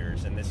prior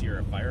years, and this year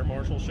a fire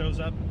marshal shows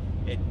up.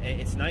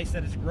 It's nice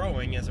that it's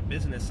growing. As a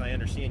business, I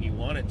understand you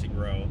want it to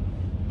grow,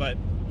 but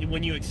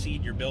when you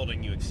exceed your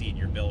building, you exceed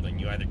your building.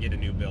 You either get a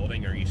new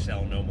building or you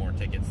sell no more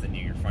tickets than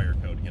your fire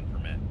code can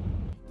permit.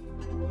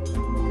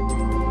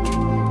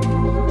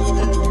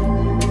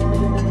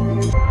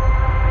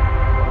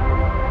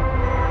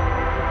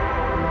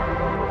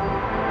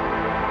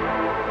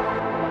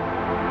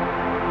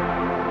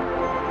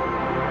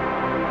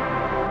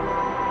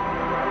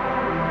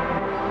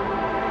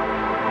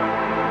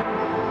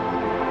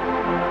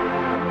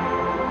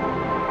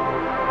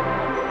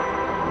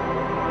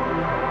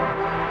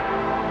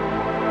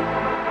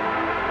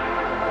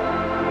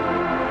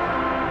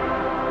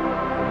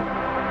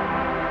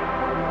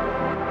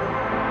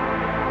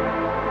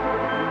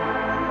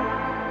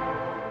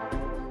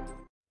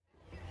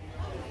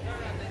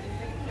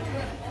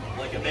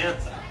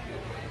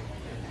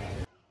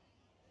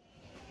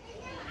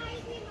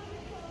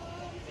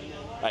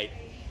 Right.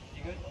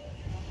 You good?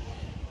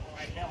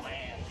 Right down my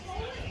hands.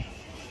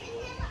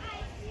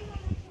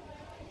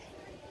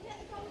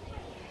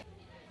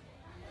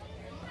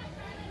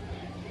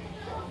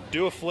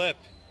 Do a flip.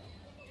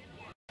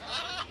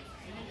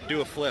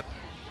 Do a flip.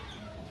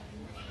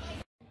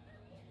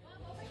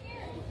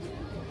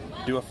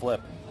 Do a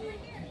flip.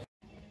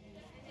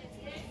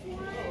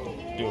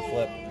 Do a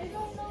flip.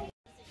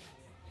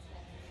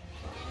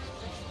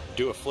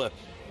 Do a flip.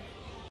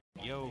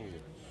 Yo.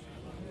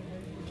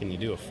 Can you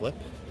do a flip?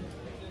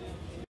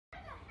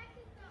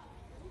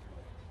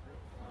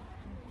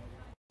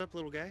 What's up,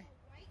 little guy?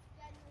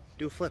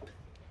 Do a flip.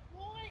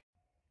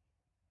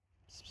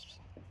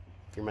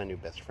 You're my new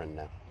best friend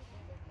now.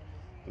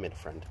 I made a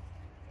friend.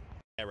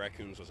 Yeah,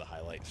 raccoons was a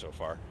highlight so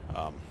far.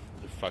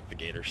 Fuck the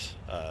gators.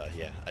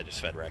 Yeah, I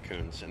just fed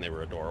raccoons and they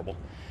were adorable.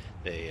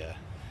 They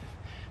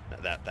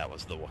that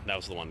was the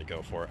one to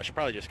go for. I should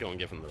probably just go and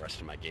give them the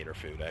rest of my gator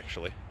food,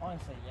 actually.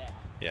 Honestly, yeah.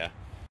 Yeah.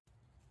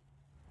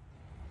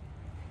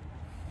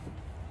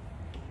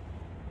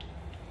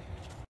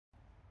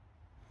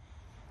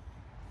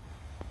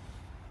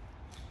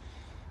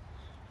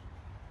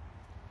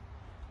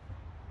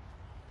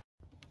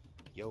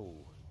 Yo.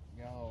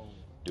 Yo.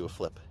 Do a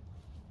flip.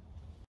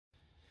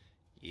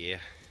 Yeah.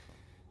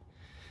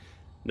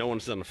 No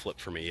one's done a flip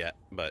for me yet,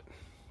 but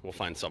we'll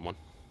find someone.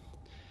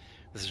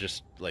 This is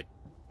just like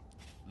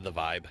the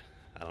vibe.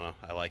 I don't know.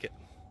 I like it.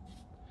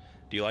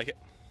 Do you like it?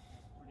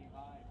 Pretty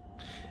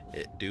vibe.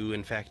 It do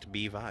in fact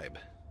be vibe.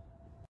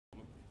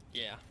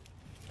 Yeah.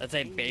 That's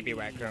a baby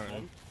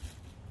raccoon.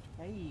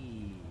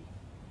 Hey.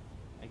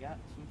 I got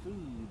some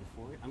food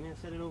for it. I'm gonna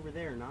set it over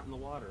there, not in the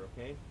water,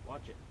 okay?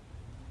 Watch it.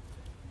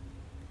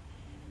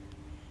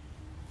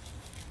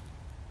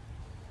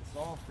 It's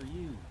all for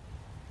you.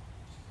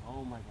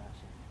 Oh my gosh.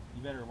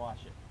 You better watch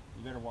it.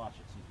 You better watch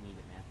it so you can eat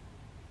it, man.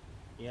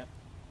 Yep.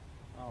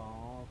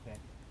 Oh, okay.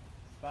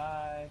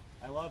 Bye.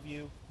 I love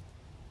you.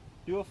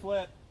 Do a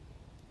flip.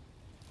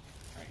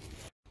 All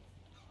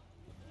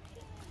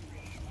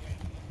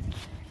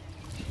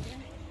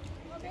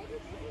right.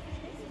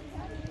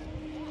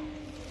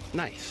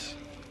 Nice.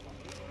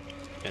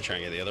 Gonna try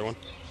and get the other one.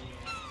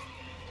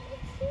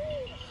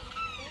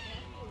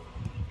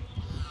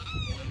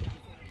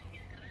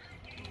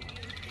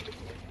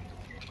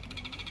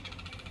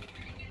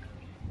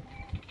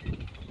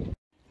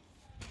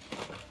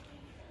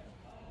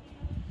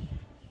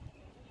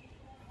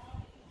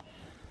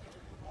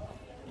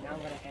 Now I'm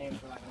gonna aim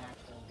for like an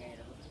actual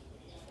gator.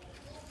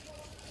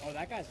 Oh,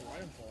 that guy's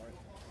running for it.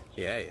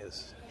 Yeah, he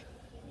is.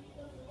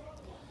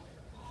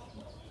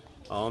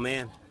 Oh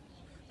man,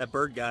 that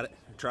bird got it.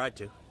 I tried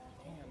to.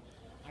 Damn,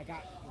 I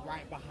got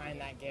right behind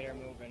that gator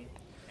moving,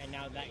 and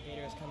now that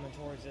gator is coming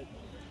towards it.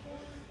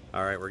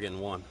 All right, we're getting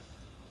one.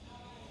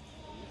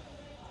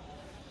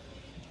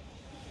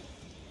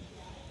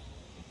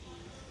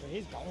 But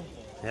he's going for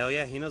it. Hell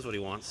yeah, he knows what he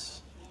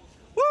wants.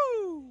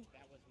 Woo!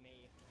 That was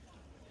me.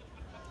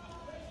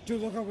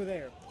 Dude, look over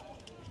there.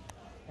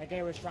 That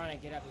gator was trying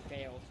to get up and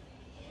failed.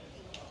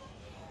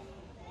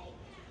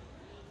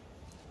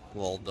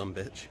 Little dumb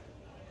bitch.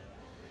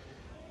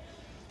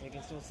 You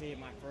can still see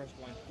my first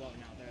one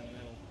floating out there in the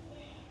middle.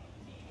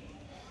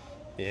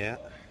 Yeah,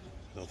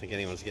 I don't think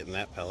anyone's getting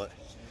that pellet.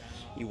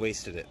 You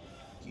wasted it.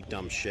 You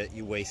dumb shit,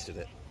 you wasted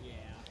it. Yeah.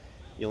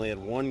 You only had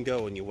one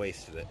go and you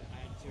wasted it. I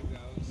had 2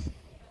 goes.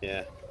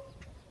 Yeah.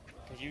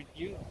 Cause you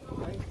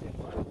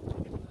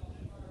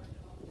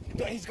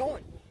Dude, he's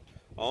going.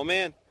 Oh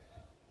man,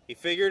 he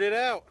figured it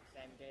out.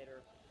 Same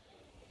gator.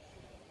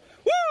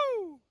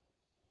 Woo!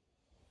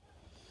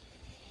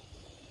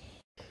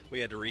 We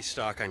had to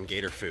restock on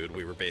gator food.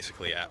 We were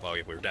basically out. Well,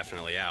 we were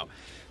definitely out.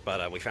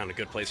 But we found a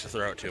good place to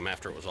throw it to him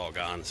after it was all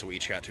gone, so we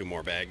each got 2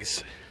 more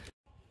bags.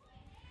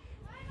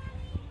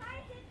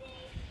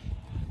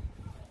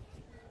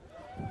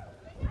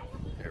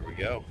 There we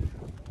go.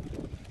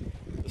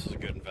 This is a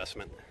good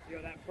investment.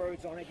 Yo, that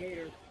bird's on a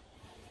gator.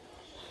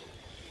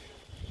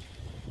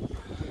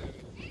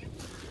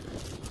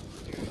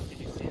 Did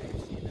you see that?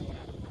 What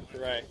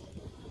happened? Right.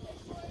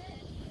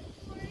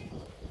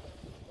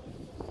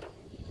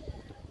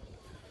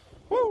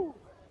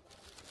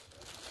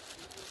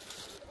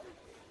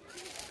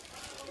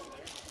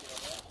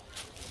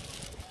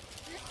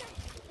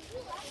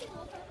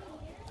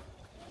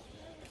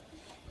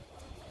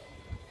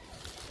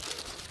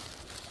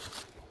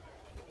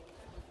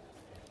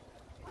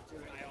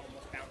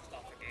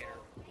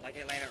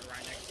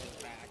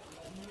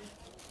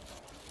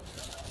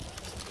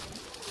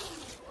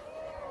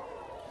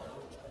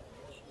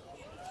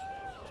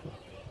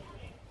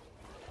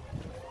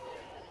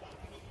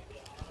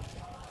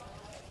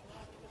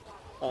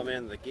 Oh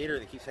man, the gator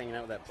that keeps hanging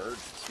out with that bird's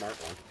a smart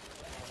one.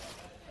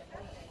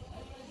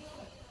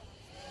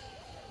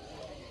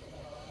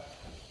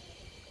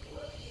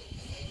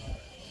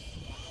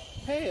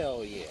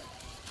 Hell yeah.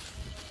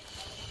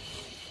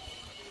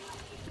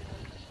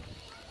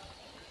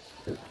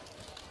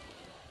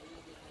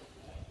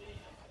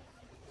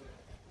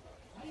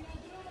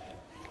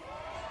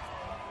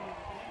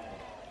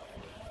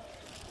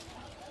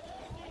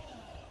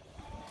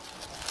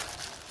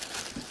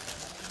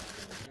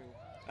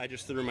 I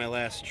just threw my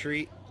last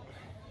treat.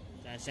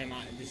 Did I say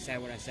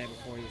what I said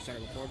before you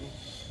started recording?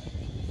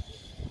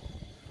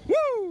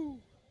 Woo!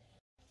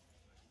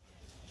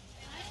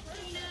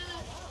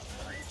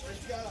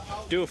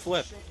 Do a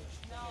flip.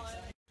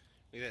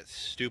 Look at that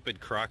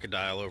stupid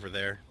crocodile over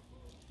there.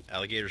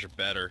 Alligators are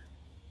better.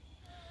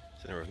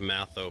 Sitting there with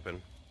mouth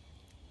open.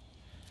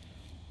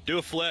 Do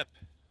a flip.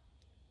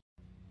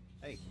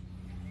 Hey,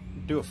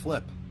 do a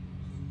flip.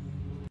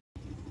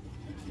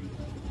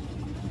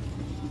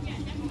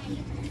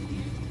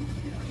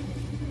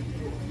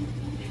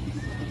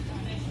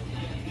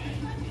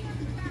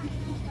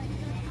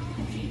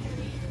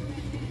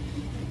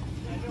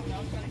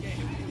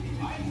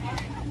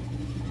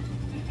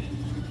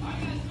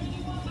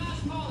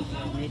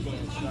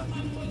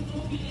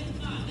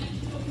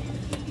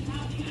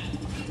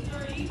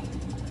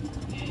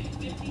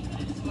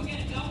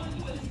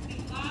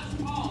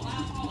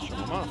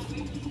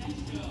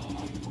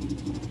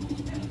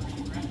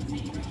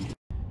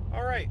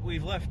 Alright,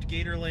 we've left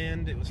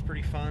GatorLand. It was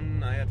pretty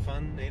fun. I had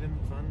fun.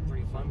 Aiden, fun?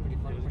 Pretty fun. It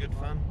was good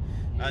fun.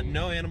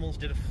 No animals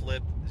did a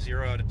flip.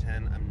 0 out of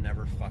 10. I'm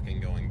never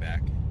fucking going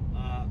back.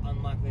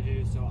 Unlikely to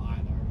do so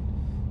either.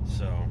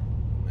 So,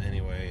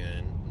 anyway,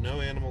 and no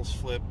animals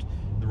flipped.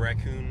 The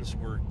raccoons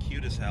were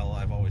cute as hell.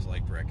 I've always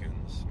liked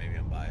raccoons. Maybe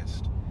I'm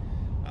biased.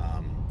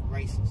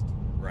 Racist.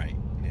 Right,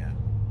 yeah.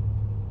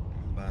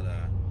 But,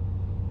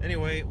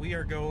 anyway, we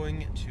are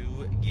going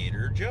to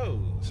Gator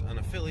Joes,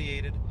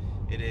 unaffiliated.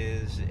 It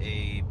is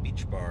a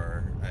beach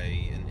bar,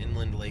 an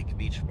inland lake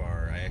beach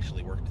bar. I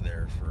actually worked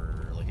there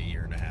for like a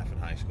year and a half in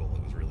high school.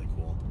 It was really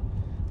cool.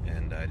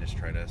 And I just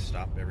try to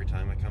stop every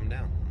time I come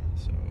down.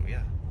 So,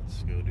 yeah,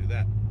 let's go do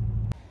that.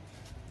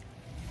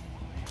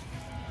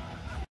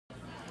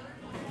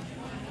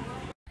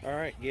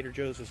 Alright, Gator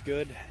Joe's was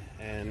good,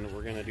 and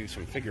we're going to do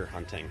some figure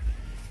hunting.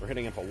 We're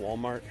hitting up a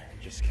Walmart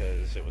just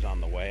because it was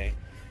on the way,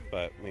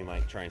 but we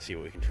might try and see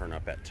what we can turn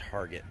up at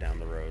Target down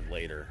the road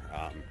later.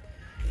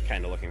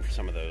 Kind of looking for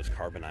some of those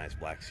carbonized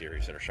Black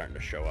Series that are starting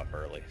to show up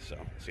early, so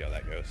see how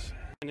that goes.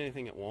 And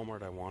anything at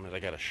Walmart I wanted. I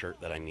got a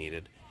shirt that I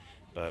needed,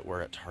 but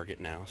we're at Target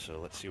now, so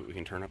let's see what we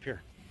can turn up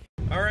here.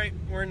 Alright,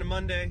 we're into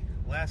Monday,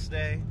 last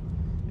day,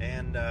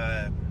 and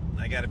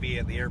I got to be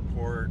at the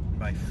airport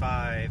by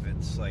 5.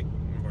 It's like,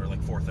 or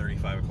like 4:30,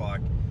 5 o'clock.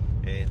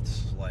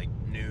 It's like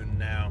noon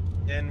now,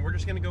 and we're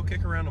just gonna go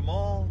kick around a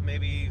mall,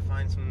 maybe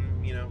find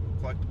some, you know,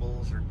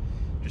 collectibles or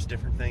just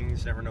different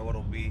things. Never know what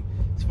it'll be.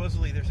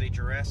 Supposedly there's a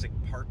Jurassic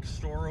Park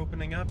store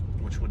opening up,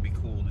 which would be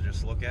cool to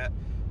just look at.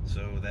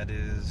 So that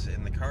is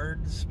in the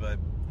cards, but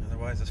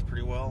otherwise that's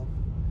pretty well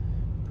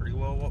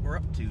what we're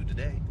up to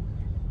today.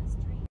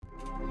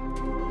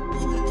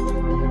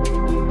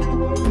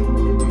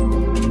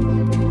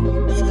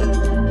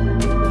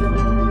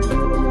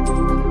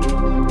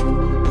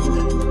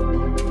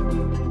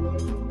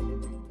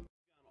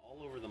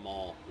 All over the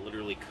mall,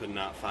 literally could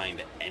not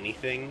find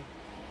anything.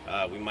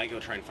 We might go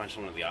try and find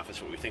someone at the office,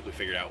 but we think we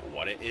figured out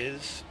what it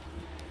is.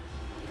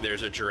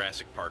 There's a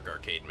Jurassic Park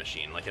arcade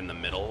machine, like in the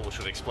middle, which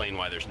would explain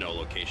why there's no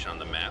location on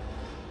the map.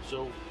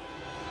 So,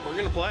 we're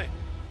gonna play.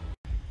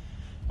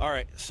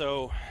 Alright,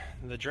 so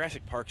the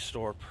Jurassic Park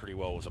store pretty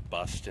well was a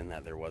bust in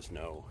that there was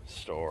no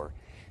store.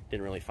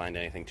 Didn't really find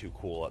anything too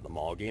cool at the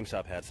mall.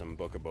 GameStop had some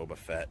Book of Boba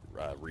Fett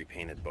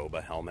repainted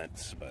Boba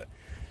helmets, but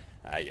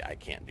I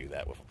can't do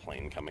that with a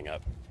plane coming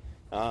up.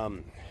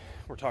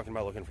 We're talking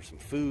about looking for some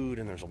food,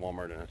 and there's a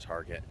Walmart and a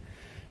Target.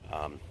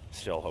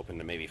 Still hoping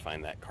to maybe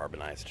find that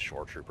carbonized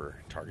Shore Trooper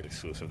Target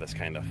exclusive that's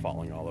kind of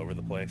falling all over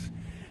the place.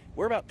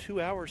 We're about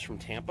 2 hours from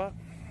Tampa,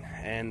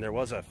 and there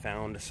was a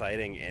found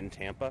sighting in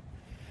Tampa.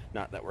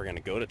 Not that we're going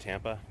to go to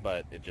Tampa,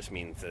 but it just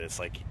means that it's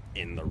like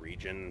in the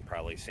region,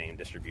 probably same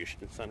distribution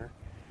center.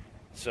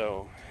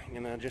 So, I'm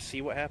going to just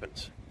see what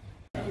happens.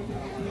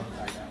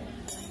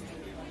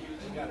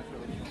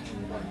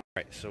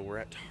 Alright, so we're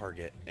at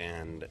Target,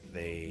 and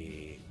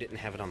they didn't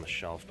have it on the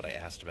shelf, but I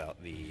asked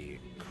about the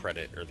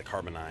the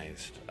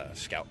carbonized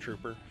Scout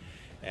Trooper,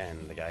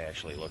 and the guy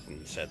actually looked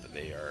and said that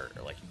they are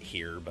like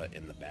here, but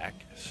in the back,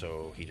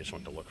 so he just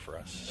went to look for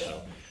us,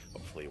 so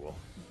hopefully we'll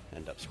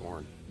end up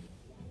scoring.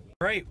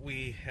 Alright,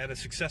 we had a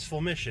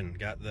successful mission.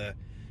 Got the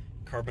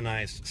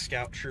carbonized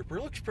Scout Trooper.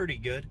 Looks pretty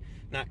good.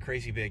 Not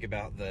crazy big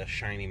about the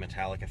shiny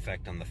metallic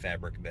effect on the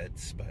fabric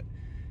bits, but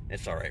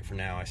it's alright for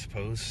now, I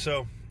suppose.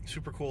 So,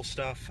 super cool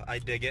stuff. I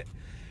dig it.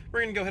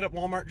 We're gonna go hit up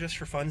Walmart just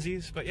for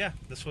funsies, but yeah,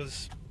 this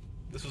was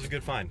a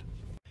good find.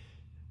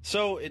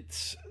 So,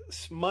 it's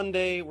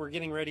Monday. We're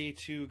getting ready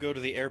to go to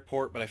the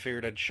airport, but I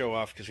figured I'd show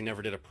off because we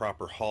never did a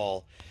proper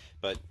haul.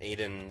 But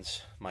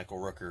Aiden's Michael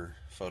Rooker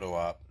photo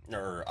op,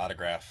 or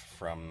autograph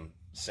from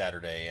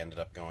Saturday ended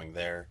up going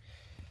there.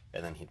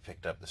 And then he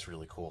picked up this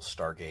really cool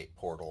Stargate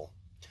portal.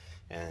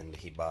 And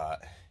he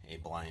bought a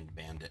Blind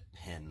Bandit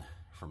pin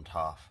from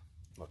Toff.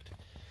 Looked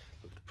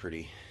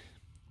pretty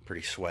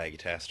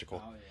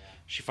swag-tastical. Oh, yeah.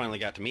 She finally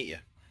got to meet you.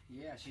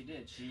 Yeah, she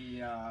did.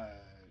 She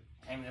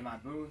came to my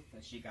booth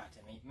and she got to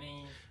meet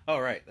me. Oh,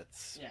 right.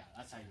 That's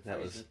how you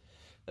phrase it.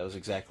 That was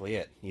exactly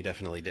it. You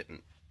definitely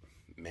didn't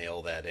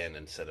mail that in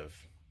instead of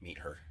meet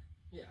her.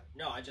 Yeah.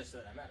 No, I just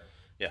said I met her.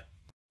 Yeah.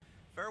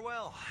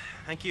 Farewell.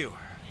 Thank you.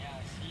 Yeah,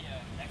 see you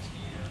next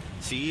year.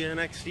 See you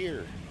next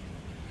year.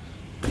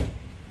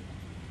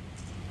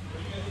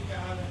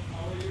 How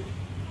are you?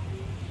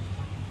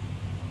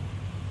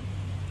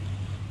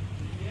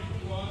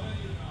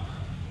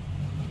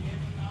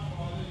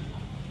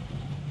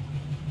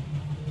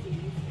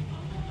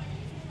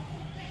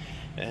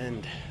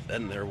 And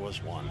then there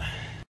was one.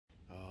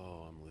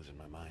 Oh, I'm losing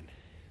my mind.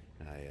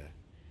 I've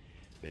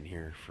been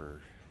here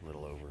for a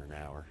little over an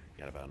hour.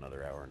 Got about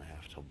another hour and a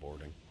half till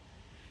boarding.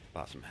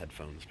 Bought some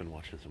headphones, been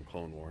watching some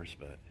Clone Wars,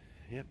 but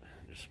yep,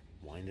 just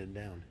winding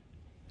down.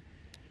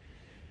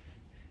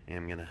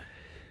 I'm gonna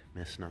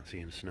miss not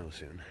seeing snow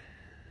soon.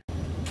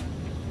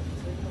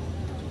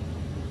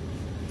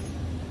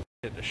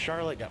 Get to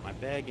Charlotte, got my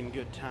bag in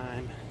good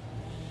time,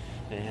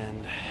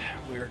 and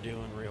we're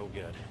doing real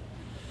good.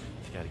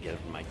 Just gotta get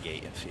up in my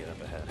gate and see it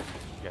up ahead.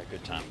 Got a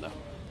good time though.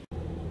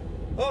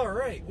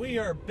 Alright, we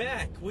are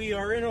back. We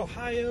are in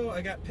Ohio.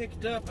 I got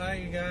picked up.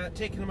 I got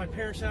taken to my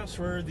parents' house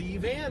where the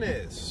van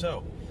is.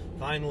 So,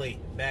 finally,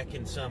 back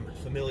in some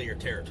familiar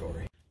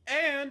territory.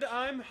 And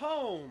I'm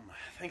home.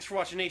 Thanks for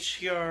watching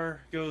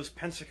HTR Goes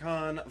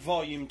Pensacon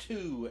Volume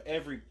 2,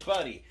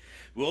 everybody.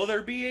 Will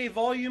there be a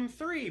Volume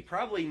 3?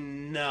 Probably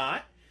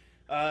not.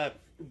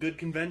 Good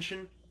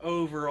convention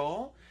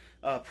overall.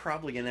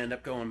 Probably going to end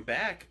up going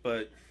back,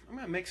 but I'm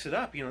going to mix it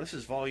up. You know, this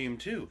is Volume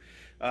 2.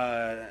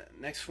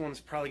 Next one's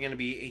probably going to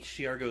be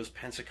HTR Goes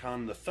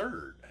Pensacon the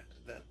 3rd.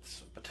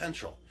 That's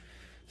potential.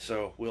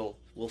 So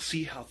we'll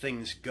see how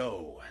things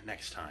go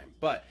next time.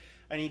 But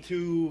I need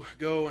to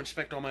go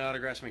inspect all my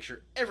autographs, make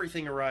sure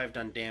everything arrived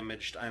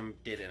undamaged. I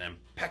did an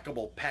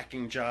impeccable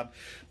packing job,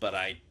 but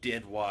I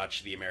did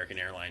watch the American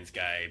Airlines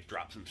guy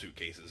drop some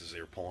suitcases as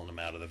they were pulling them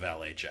out of the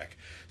valet check.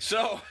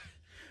 So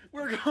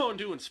we're going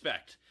to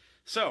inspect.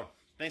 So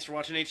thanks for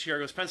watching HTR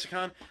Goes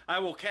Pensacon. I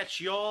will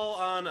catch y'all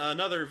on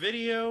another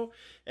video,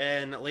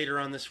 and later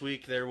on this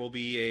week there will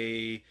be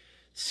a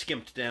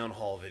skimped down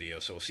haul video.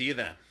 So we'll see you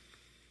then.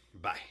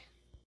 Bye.